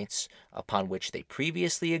 28 points upon which they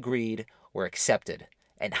previously agreed were accepted,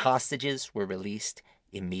 and hostages were released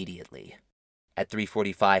immediately. At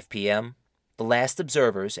 3:45 p.m., the last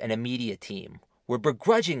observers and a media team were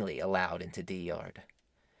begrudgingly allowed into D Yard.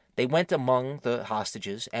 They went among the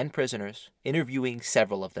hostages and prisoners, interviewing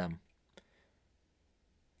several of them.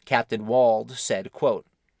 Captain Wald said, quote,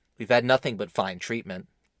 "We've had nothing but fine treatment.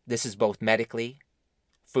 This is both medically,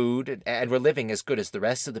 food, and we're living as good as the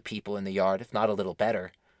rest of the people in the yard, if not a little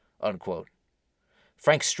better," unquote.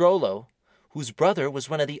 Frank Strollo, whose brother was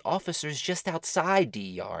one of the officers just outside D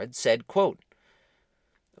Yard, said, quote,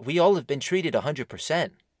 "We all have been treated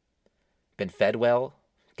 100%. Been fed well,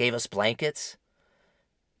 gave us blankets,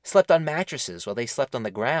 slept on mattresses while they slept on the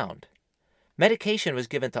ground. Medication was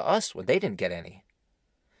given to us when they didn't get any.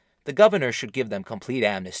 The governor should give them complete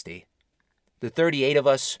amnesty. The 38 of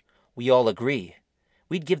us, we all agree.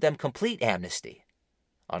 We'd give them complete amnesty,"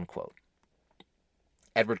 unquote.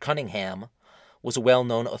 Edward Cunningham was a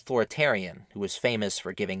well-known authoritarian who was famous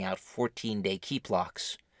for giving out 14-day keep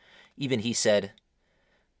locks. Even he said,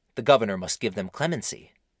 "The governor must give them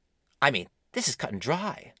clemency. I mean, this is cut and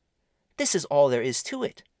dry. This is all there is to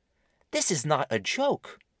it. This is not a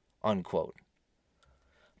joke," unquote.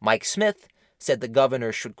 Mike Smith said the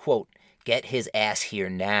governor should, quote, "get his ass here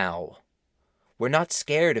now. We're not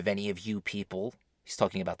scared of any of you people." He's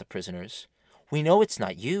talking about the prisoners. "We know it's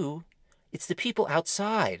not you. It's the people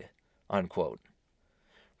outside," unquote.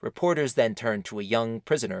 Reporters then turned to a young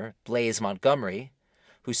prisoner, Blaise Montgomery,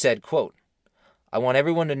 who said, quote, "I want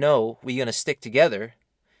everyone to know we're going to stick together.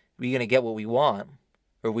 We're going to get what we want,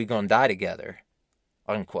 or we're going to die together,"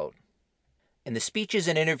 unquote. In the speeches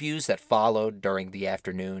and interviews that followed during the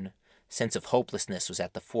afternoon, sense of hopelessness was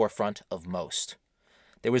at the forefront of most.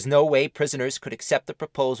 There was no way prisoners could accept the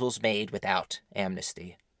proposals made without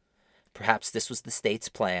amnesty. Perhaps this was the state's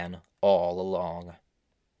plan all along.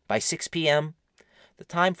 By 6 p.m., the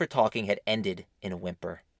time for talking had ended in a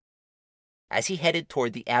whimper. As he headed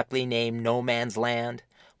toward the aptly named No Man's Land,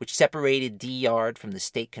 which separated D Yard from the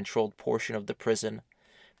state-controlled portion of the prison,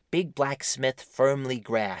 Big Black Smith firmly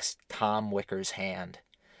grasped Tom Wicker's hand.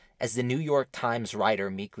 As the New York Times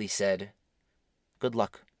writer meekly said, "Good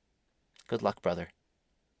luck. Good luck, brother,"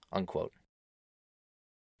 unquote.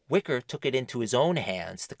 Wicker took it into his own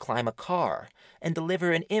hands to climb a car and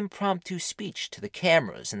deliver an impromptu speech to the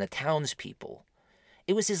cameras and the townspeople.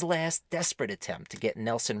 It was his last desperate attempt to get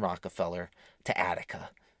Nelson Rockefeller to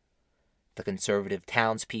Attica. The conservative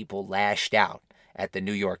townspeople lashed out at the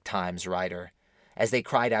New York Times writer as they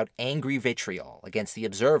cried out angry vitriol against the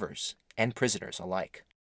observers and prisoners alike.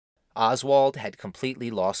 Oswald had completely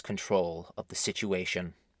lost control of the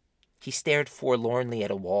situation. He stared forlornly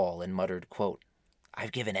at a wall and muttered, quote,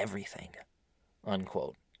 "I've given everything,"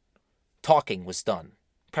 unquote. Talking was done.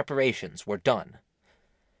 Preparations were done.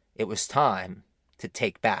 It was time to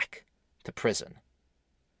take back to prison.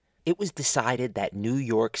 It was decided that New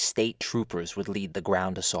York state troopers would lead the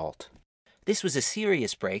ground assault. This was a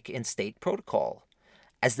serious break in state protocol.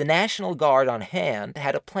 as the National Guard on hand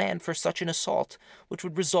had a plan for such an assault which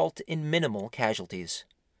would result in minimal casualties.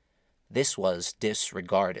 This was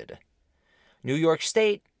disregarded. New York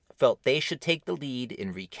State felt they should take the lead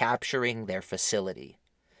in recapturing their facility.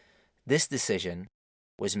 This decision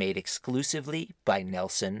was made exclusively by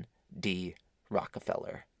Nelson D.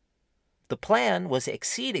 Rockefeller. The plan was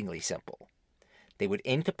exceedingly simple. They would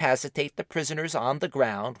incapacitate the prisoners on the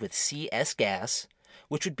ground with CS gas,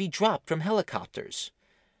 which would be dropped from helicopters,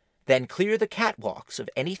 then clear the catwalks of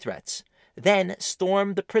any threats, then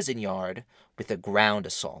storm the prison yard with a ground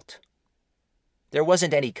assault. There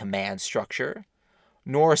wasn't any command structure,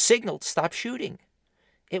 nor a signal to stop shooting.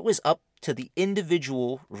 It was up to the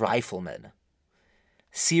individual rifleman.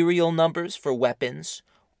 Serial numbers for weapons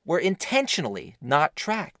were intentionally not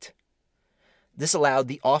tracked. This allowed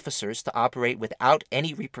the officers to operate without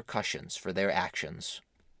any repercussions for their actions.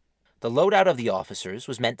 The loadout of the officers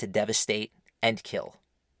was meant to devastate and kill.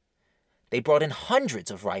 They brought in hundreds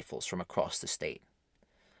of rifles from across the state.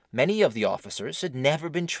 Many of the officers had never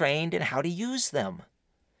been trained in how to use them.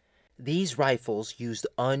 These rifles used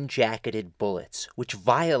unjacketed bullets, which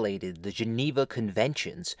violated the Geneva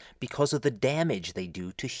Conventions because of the damage they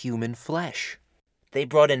do to human flesh. They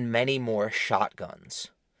brought in many more shotguns.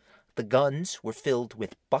 The guns were filled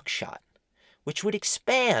with buckshot, which would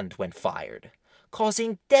expand when fired,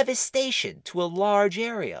 causing devastation to a large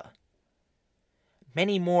area.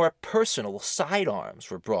 Many more personal sidearms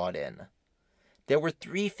were brought in. There were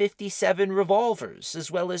 .357 revolvers, as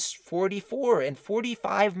well as 44 and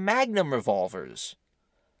 45 Magnum revolvers.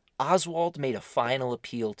 Oswald made a final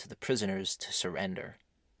appeal to the prisoners to surrender.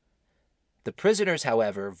 The prisoners,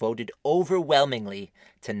 however, voted overwhelmingly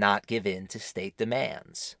to not give in to state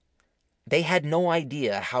demands. They had no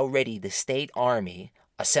idea how ready the state army,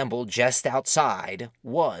 assembled just outside,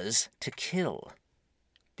 was to kill.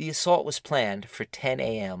 The assault was planned for 10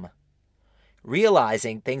 a.m.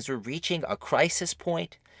 Realizing things were reaching a crisis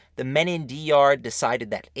point, the men in D Yard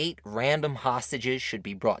decided that 8 random hostages should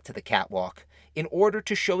be brought to the catwalk in order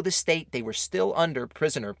to show the state they were still under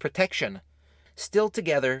prisoner protection. Still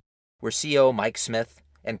together were CO Mike Smith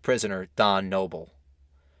and prisoner Don Noble.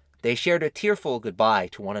 They shared a tearful goodbye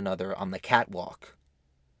to one another on the catwalk.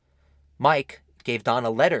 Mike gave Don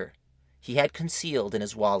a letter he had concealed in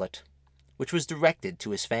his wallet, which was directed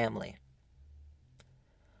to his family.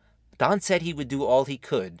 Don said he would do all he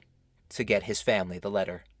could to get his family the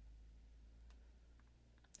letter.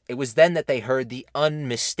 It was then that they heard the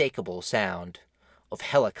unmistakable sound of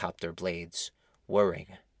helicopter blades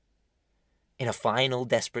whirring. In a final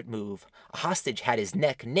desperate move, a hostage had his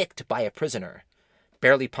neck nicked by a prisoner,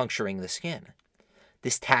 barely puncturing the skin.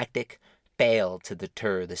 This tactic failed to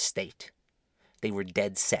deter the state. They were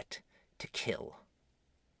dead set to kill.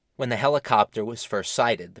 When the helicopter was first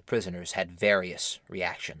sighted, the prisoners had various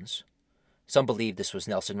reactions. Some believed this was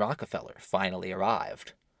Nelson Rockefeller, finally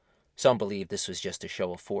arrived. Some believed this was just a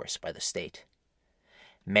show of force by the state.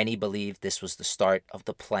 Many believed this was the start of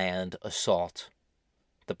the planned assault.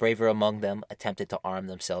 The braver among them attempted to arm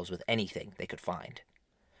themselves with anything they could find.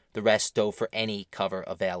 The rest dove for any cover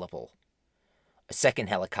available. A second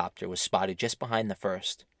helicopter was spotted just behind the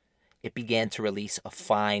first. It began to release a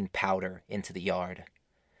fine powder into the yard.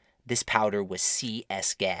 This powder was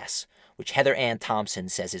CS gas, which Heather Ann Thompson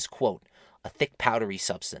says is, quote, a thick powdery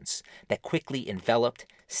substance that quickly enveloped,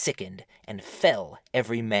 sickened, and fell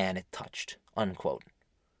every man it touched, unquote.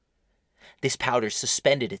 This powder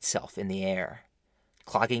suspended itself in the air,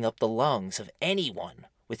 clogging up the lungs of anyone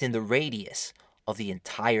within the radius of the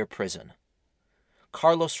entire prison.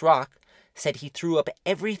 Carlos Rock said he threw up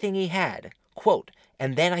everything he had, quote,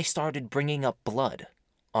 and then I started bringing up blood,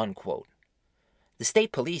 unquote. The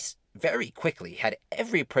state police very quickly had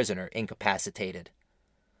every prisoner incapacitated,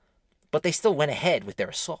 but they still went ahead with their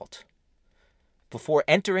assault. Before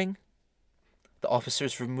entering, the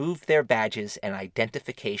officers removed their badges and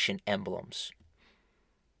identification emblems.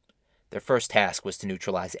 Their first task was to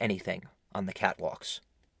neutralize anything on the catwalks.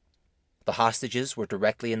 The hostages were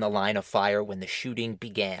directly in the line of fire when the shooting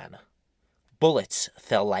began. Bullets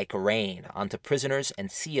fell like rain onto prisoners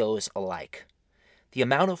and COs alike. The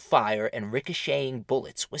amount of fire and ricocheting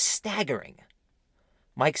bullets was staggering.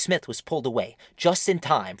 Mike Smith was pulled away just in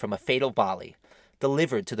time from a fatal volley,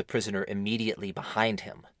 delivered to the prisoner immediately behind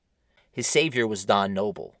him. His savior was Don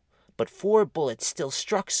Noble, but 4 bullets still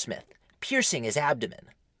struck Smith, piercing his abdomen.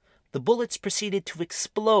 The bullets proceeded to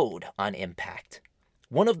explode on impact.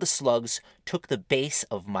 One of the slugs took the base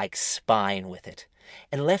of Mike's spine with it,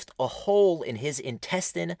 and left a hole in his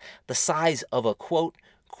intestine the size of a, quote,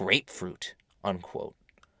 grapefruit, unquote.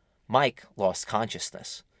 Mike lost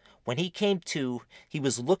consciousness, When he came to, he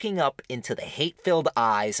was looking up into the hate-filled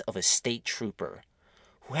eyes of a state trooper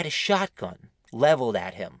who had a shotgun leveled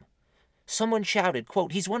at him. Someone shouted,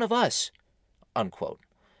 quote, "He's one of us," unquote.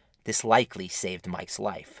 This likely saved Mike's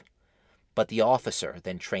life. But the officer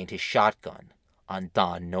then trained his shotgun on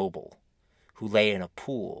Don Noble, who lay in a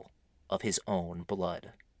pool of his own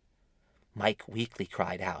blood. Mike weakly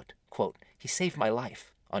cried out, quote, "He saved my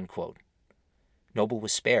life," unquote. Noble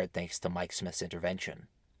was spared thanks to Mike Smith's intervention.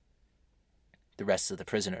 The rest of the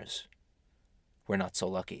prisoners were not so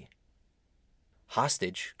lucky.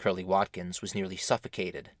 Hostage Curly Watkins was nearly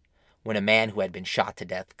suffocated when a man who had been shot to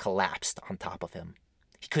death collapsed on top of him.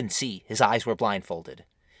 He couldn't see. His eyes were blindfolded.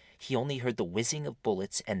 He only heard the whizzing of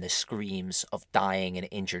bullets and the screams of dying and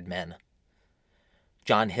injured men.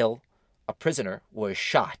 John Hill, a prisoner, was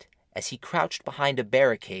shot as he crouched behind a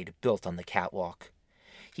barricade built on the catwalk.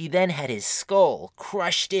 He then had his skull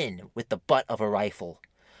crushed in with the butt of a rifle,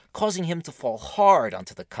 causing him to fall hard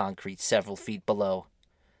onto the concrete several feet below.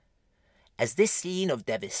 As this scene of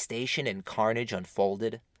devastation and carnage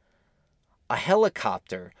unfolded, a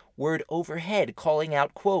helicopter whirred overhead calling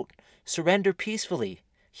out, quote, "Surrender peacefully.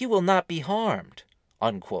 You will not be harmed,"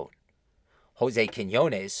 unquote. Jose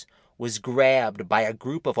Quinones was grabbed by a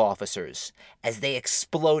group of officers as they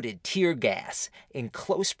exploded tear gas in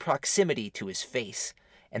close proximity to his face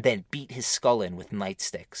and then beat his skull in with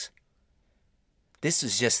nightsticks. This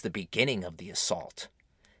was just the beginning of the assault.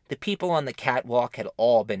 The people on the catwalk had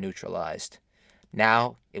all been neutralized.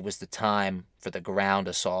 Now it was the time for the ground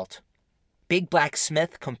assault. Big Black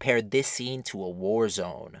Smith compared this scene to a war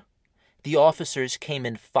zone. The officers came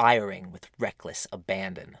in firing with reckless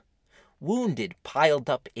abandon. Wounded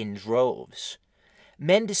piled up in droves.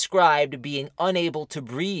 Men described being unable to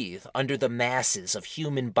breathe under the masses of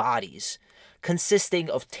human bodies,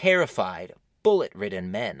 consisting of terrified,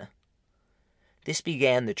 bullet-ridden men. This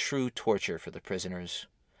began the true torture for the prisoners.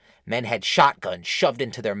 Men had shotguns shoved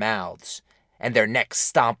into their mouths and their necks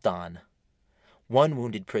stomped on. One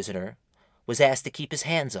wounded prisoner was asked to keep his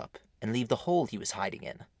hands up and leave the hole he was hiding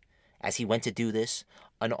in. As he went to do this,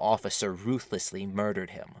 an officer ruthlessly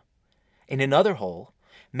murdered him. In another hole,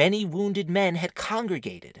 many wounded men had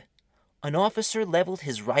congregated. An officer leveled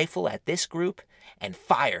his rifle at this group and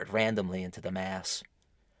fired randomly into the mass.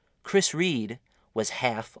 Chris Reed was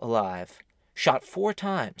half alive, shot 4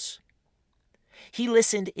 times. He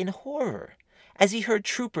listened in horror as he heard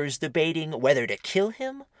troopers debating whether to kill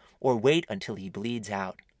him or wait until he bleeds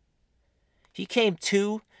out. He came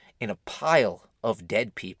to in a pile of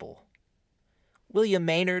dead people. William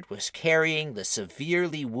Maynard was carrying the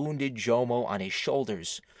severely wounded Jomo on his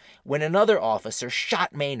shoulders when another officer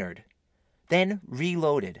shot Maynard, then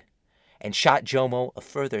reloaded, and shot Jomo a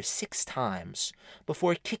further 6 times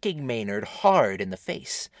before kicking Maynard hard in the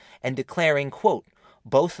face and declaring, quote,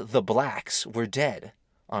 "Both the blacks were dead,"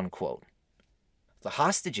 unquote. The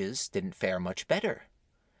hostages didn't fare much better.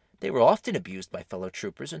 They were often abused by fellow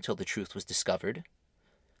troopers until the truth was discovered.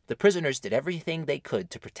 The prisoners did everything they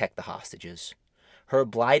could to protect the hostages.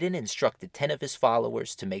 Herb Blyden instructed 10 of his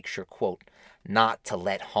followers to make sure, quote, "not to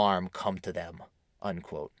let harm come to them,"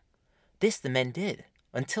 unquote. This the men did,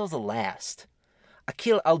 until the last.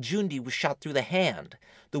 Akil al-Jundi was shot through the hand.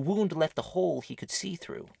 The wound left a hole he could see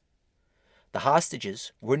through. The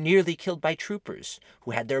hostages were nearly killed by troopers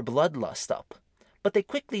who had their bloodlust up, but they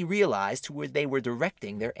quickly realized who they were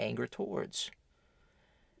directing their anger towards.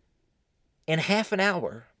 In half an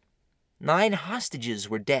hour, 9 hostages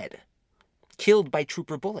were dead, killed by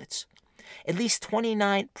trooper bullets. At least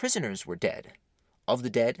 29 prisoners were dead. Of the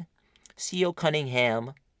dead, C.O.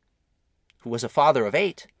 Cunningham, who was a father of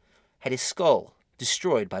 8, had his skull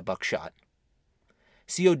destroyed by buckshot.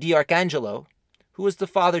 C.O. D'Arcangelo, who was the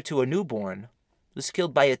father to a newborn, was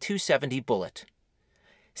killed by a .270 bullet.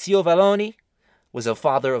 C.O. Valloni was a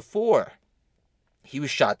father of 4. He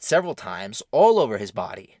was shot several times all over his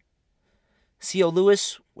body. C.O.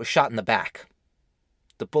 Lewis was shot in the back.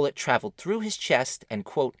 The bullet traveled through his chest and,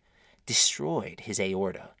 quote, "destroyed his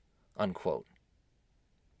aorta," unquote.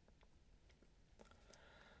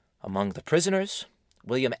 Among the prisoners,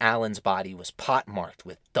 William Allen's body was pot-marked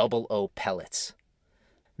with 00 pellets.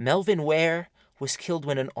 Melvin Ware was killed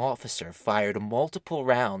when an officer fired multiple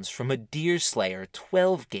rounds from a Deerslayer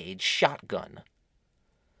 12-gauge shotgun.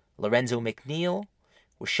 Lorenzo McNeil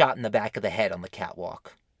was shot in the back of the head on the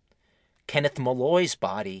catwalk. Kenneth Malloy's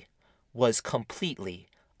body was completely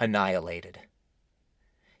annihilated.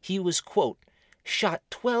 He was, quote, "shot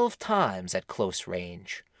 12 times at close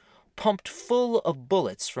range, pumped full of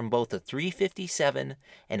bullets from both a .357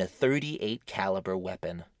 and a .38 caliber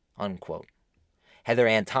weapon," unquote. Heather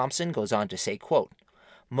Ann Thompson goes on to say, quote,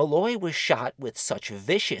 Malloy was shot with such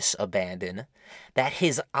vicious abandon that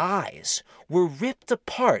his eyes were ripped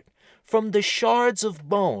apart from the shards of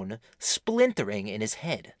bone splintering in his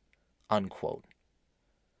head, unquote.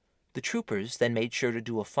 The troopers then made sure to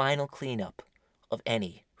do a final cleanup of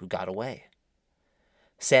any who got away.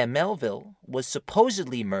 Sam Melville was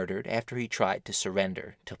supposedly murdered after he tried to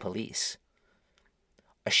surrender to police.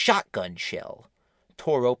 A shotgun shell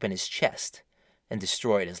tore open his chest and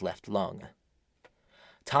destroyed his left lung.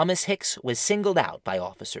 Thomas Hicks was singled out by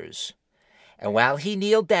officers, and while he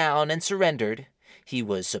kneeled down and surrendered, he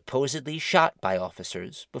was supposedly shot by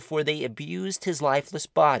officers before they abused his lifeless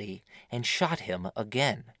body and shot him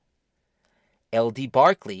again. L.D.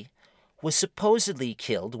 Barkley was supposedly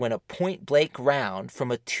killed when a point-blank round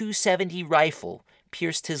from a .270 rifle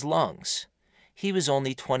pierced his lungs. He was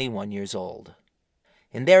only 21 years old.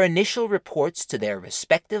 In their initial reports to their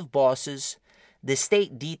respective bosses, the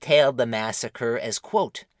state detailed the massacre as,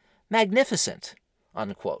 quote, magnificent,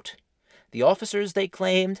 unquote. The officers, they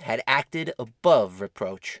claimed, had acted above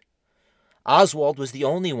reproach. Oswald was the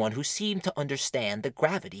only one who seemed to understand the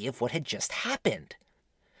gravity of what had just happened.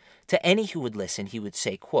 To any who would listen, he would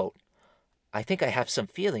say, quote, I think I have some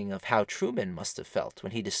feeling of how Truman must have felt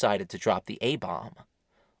when he decided to drop the A-bomb,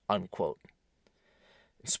 unquote.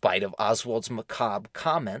 In spite of Oswald's macabre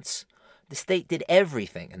comments, the state did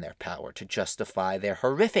everything in their power to justify their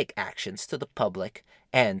horrific actions to the public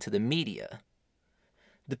and to the media.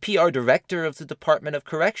 The PR director of the Department of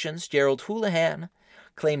Corrections, Gerald Houlihan,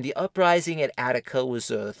 claimed the uprising at Attica was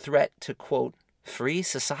a threat to, quote, free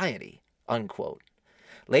society, unquote.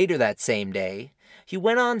 Later that same day, he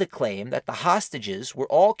went on to claim that the hostages were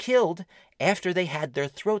all killed after they had their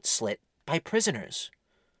throats slit by prisoners.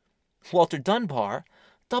 Walter Dunbar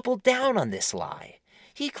doubled down on this lie.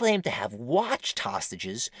 He claimed to have watched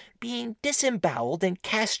hostages being disemboweled and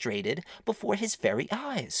castrated before his very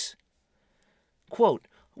eyes. Quote,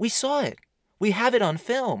 we saw it. We have it on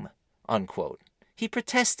film, unquote. He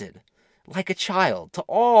protested, like a child, to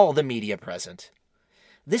all the media present.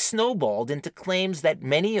 This snowballed into claims that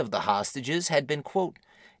many of the hostages had been, quote,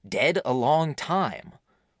 dead a long time,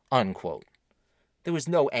 unquote. There was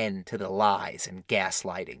no end to the lies and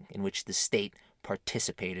gaslighting in which the state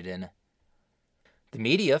participated in. The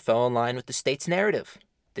media fell in line with the state's narrative.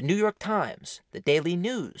 The New York Times, the Daily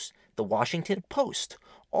News, the Washington Post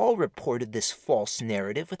all reported this false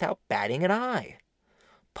narrative without batting an eye.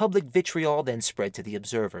 Public vitriol then spread to the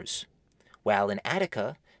observers. While in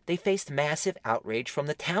Attica, they faced massive outrage from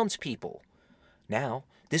the townspeople. Now,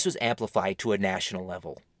 this was amplified to a national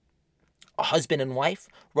level. A husband and wife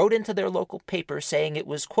wrote into their local paper saying it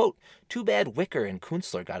was, quote, too bad Wicker and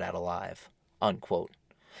Kunstler got out alive, unquote.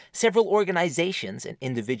 Several organizations and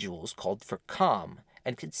individuals called for calm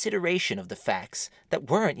and consideration of the facts that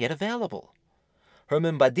weren't yet available.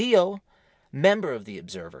 Herman Badillo, member of the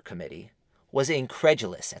Observer Committee, was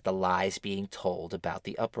incredulous at the lies being told about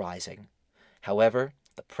the uprising. However,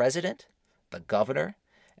 the president, the governor,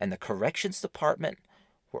 and the corrections department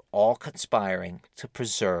were all conspiring to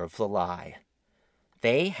preserve the lie.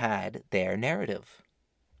 They had their narrative.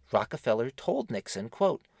 Rockefeller told Nixon,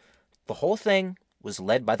 quote, the whole thing was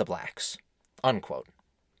led by the blacks, unquote.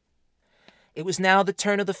 It was now the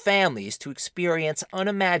turn of the families to experience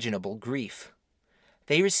unimaginable grief.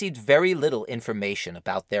 They received very little information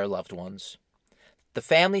about their loved ones. The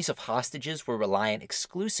families of hostages were reliant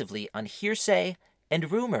exclusively on hearsay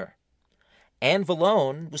and rumor. Anne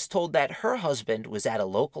Vallone was told that her husband was at a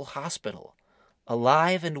local hospital,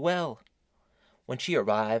 alive and well. When she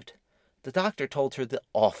arrived, the doctor told her the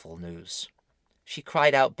awful news. She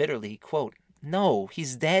cried out bitterly, quote, no,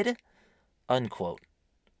 he's dead, unquote.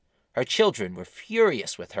 Her children were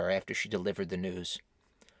furious with her after she delivered the news.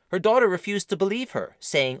 Her daughter refused to believe her,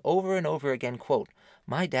 saying over and over again, quote,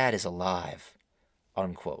 my dad is alive,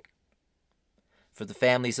 unquote. For the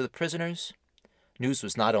families of the prisoners, news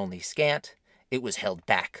was not only scant, it was held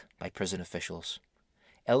back by prison officials.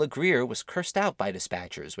 Ella Greer was cursed out by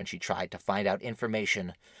dispatchers when she tried to find out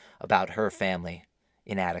information about her family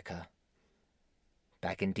in Attica.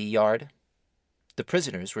 Back in D-Yard, the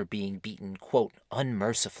prisoners were being beaten, quote,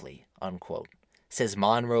 unmercifully, unquote, says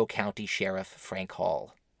Monroe County Sheriff Frank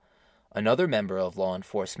Hall. Another member of law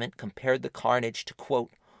enforcement compared the carnage to,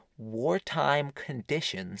 quote, wartime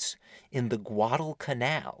conditions in the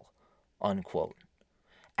Guadalcanal, unquote.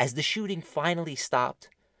 As the shooting finally stopped,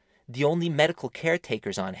 the only medical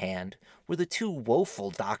caretakers on hand were the two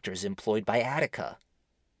woeful doctors employed by Attica.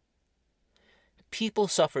 People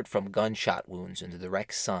suffered from gunshot wounds in the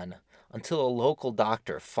direct sun until a local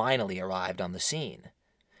doctor finally arrived on the scene.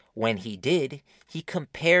 When he did, he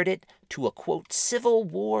compared it to a, quote, Civil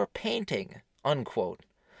War painting, unquote,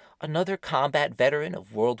 Another combat veteran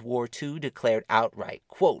of World War II declared outright,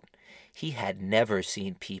 quote, he had never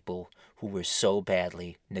seen people who were so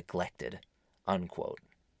badly neglected, unquote.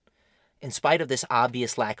 In spite of this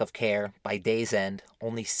obvious lack of care, by day's end,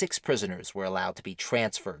 only 6 prisoners were allowed to be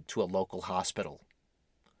transferred to a local hospital.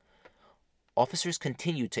 Officers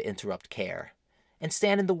continued to interrupt care and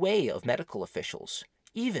stand in the way of medical officials,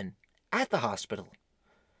 even at the hospital.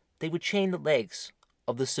 They would chain the legs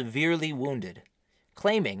of the severely wounded,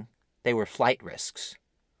 claiming they were flight risks.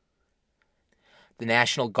 The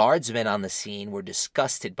National Guardsmen on the scene were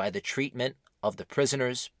disgusted by the treatment of the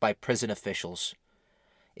prisoners by prison officials.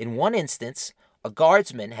 In one instance, a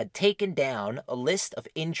guardsman had taken down a list of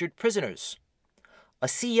injured prisoners. A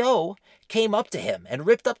CO came up to him and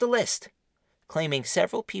ripped up the list, claiming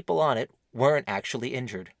several people on it weren't actually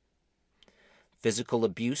injured. Physical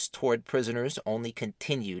abuse toward prisoners only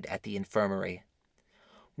continued at the infirmary.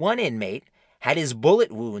 One inmate had his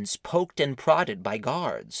bullet wounds poked and prodded by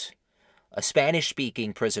guards. A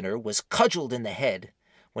Spanish-speaking prisoner was cudgeled in the head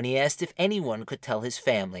when he asked if anyone could tell his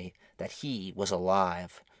family that he was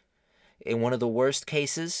alive. In one of the worst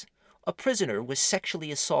cases, a prisoner was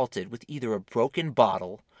sexually assaulted with either a broken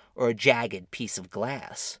bottle or a jagged piece of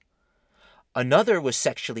glass. Another was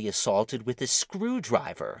sexually assaulted with a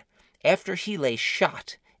screwdriver after he lay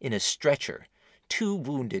shot in a stretcher, too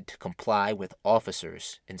wounded to comply with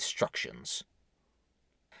officers' instructions.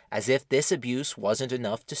 As if this abuse wasn't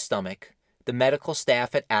enough to stomach, the medical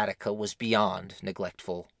staff at Attica was beyond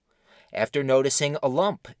neglectful. After noticing a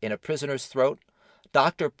lump in a prisoner's throat,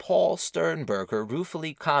 Dr. Paul Sternberger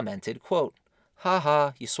ruefully commented, quote, "Ha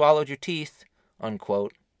ha, you swallowed your teeth,"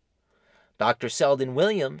 unquote. Dr. Selden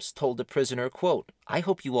Williams told the prisoner, quote, "I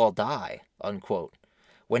hope you all die," unquote,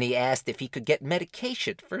 when he asked if he could get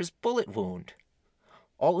medication for his bullet wound.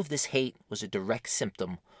 All of this hate was a direct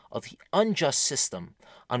symptom of the unjust system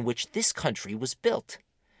on which this country was built,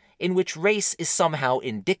 in which race is somehow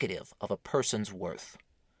indicative of a person's worth.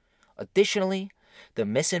 Additionally, the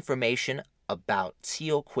misinformation about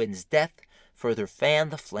CO Quinn's death further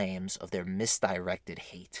fanned the flames of their misdirected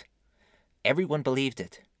hate. Everyone believed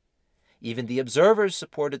it. Even the observers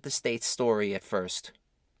supported the state's story at first.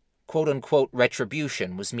 Quote-unquote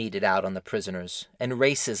retribution was meted out on the prisoners, and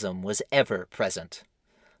racism was ever present.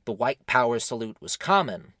 The white power salute was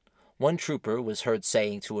common. One trooper was heard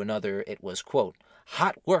saying to another it was, quote,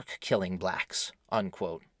 "hot work killing blacks,"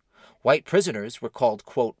 unquote. White prisoners were called,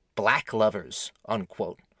 quote, "black lovers,"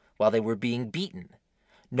 unquote, while they were being beaten.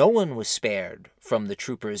 No one was spared from the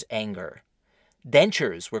troopers' anger.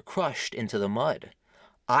 Dentures were crushed into the mud.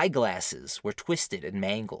 Eyeglasses were twisted and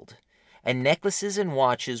mangled, and necklaces and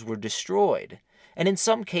watches were destroyed, and in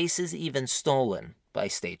some cases even stolen by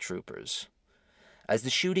state troopers. As the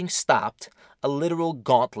shooting stopped, a literal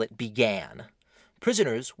gauntlet began.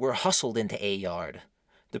 Prisoners were hustled into a yard.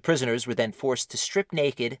 The prisoners were then forced to strip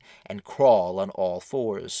naked and crawl on all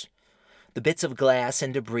fours. The bits of glass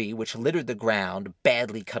and debris which littered the ground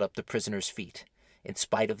badly cut up the prisoners' feet. In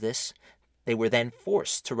spite of this, they were then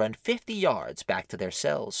forced to run 50 yards back to their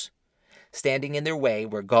cells. Standing in their way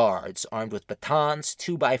were guards armed with batons,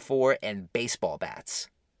 2x4, and baseball bats.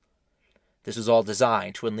 This was all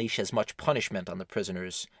designed to unleash as much punishment on the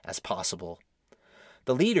prisoners as possible.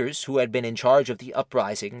 The leaders who had been in charge of the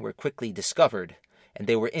uprising were quickly discovered, and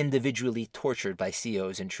they were individually tortured by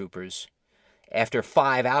COs and troopers. After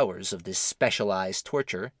 5 hours of this specialized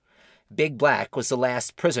torture, Big Black was the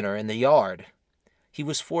last prisoner in the yard. He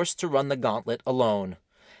was forced to run the gauntlet alone,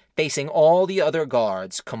 facing all the other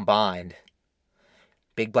guards combined.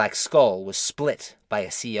 Big Black's skull was split by a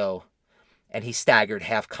CO, and he staggered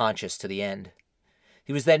half-conscious to the end.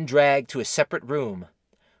 He was then dragged to a separate room,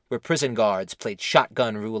 where prison guards played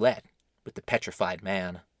shotgun roulette with the petrified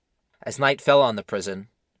man. As night fell on the prison,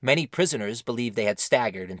 many prisoners believed they had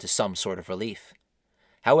staggered into some sort of relief.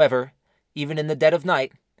 However, even in the dead of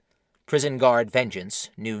night, prison guard vengeance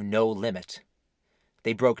knew no limit.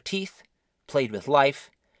 They broke teeth, played with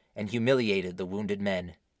life, and humiliated the wounded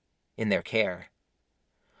men in their care.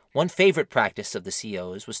 One favorite practice of the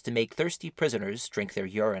COs was to make thirsty prisoners drink their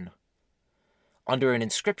urine. Under an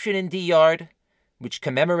inscription in D-Yard, which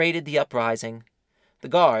commemorated the uprising, the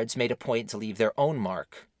guards made a point to leave their own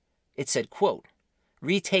mark. It said, quote,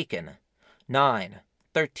 "Retaken,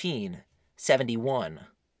 9/13/71,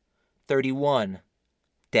 31,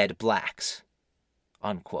 dead blacks,"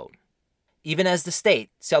 unquote. Even as the state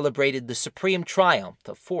celebrated the supreme triumph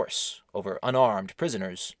of force over unarmed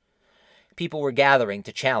prisoners, people were gathering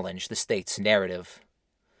to challenge the state's narrative.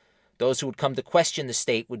 Those who would come to question the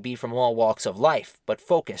state would be from all walks of life, but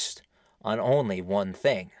focused on only one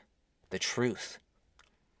thing: the truth.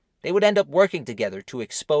 They would end up working together to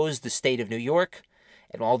expose the state of New York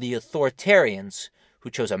and all the authoritarians who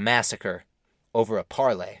chose a massacre over a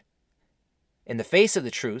parley. In the face of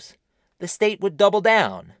the truth, the state would double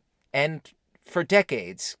down and, for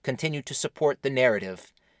decades, continue to support the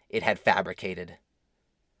narrative it had fabricated.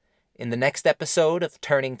 In the next episode of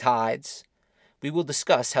Turning Tides, we will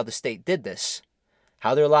discuss how the state did this,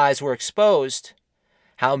 how their lies were exposed,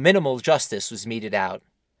 how minimal justice was meted out,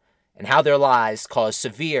 and how their lies caused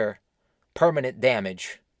severe, permanent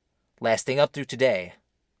damage, lasting up through today.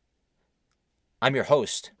 I'm your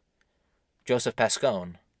host, Joseph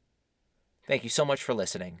Pascone. Thank you so much for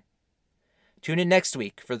listening. Tune in next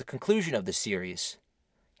week for the conclusion of the series,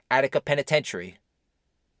 Attica Penitentiary,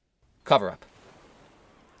 Cover-Up.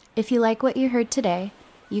 If you like what you heard today,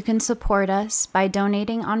 you can support us by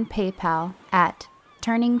donating on PayPal at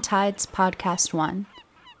Turning Tides Podcast 1.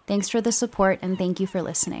 Thanks for the support and thank you for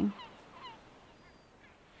listening.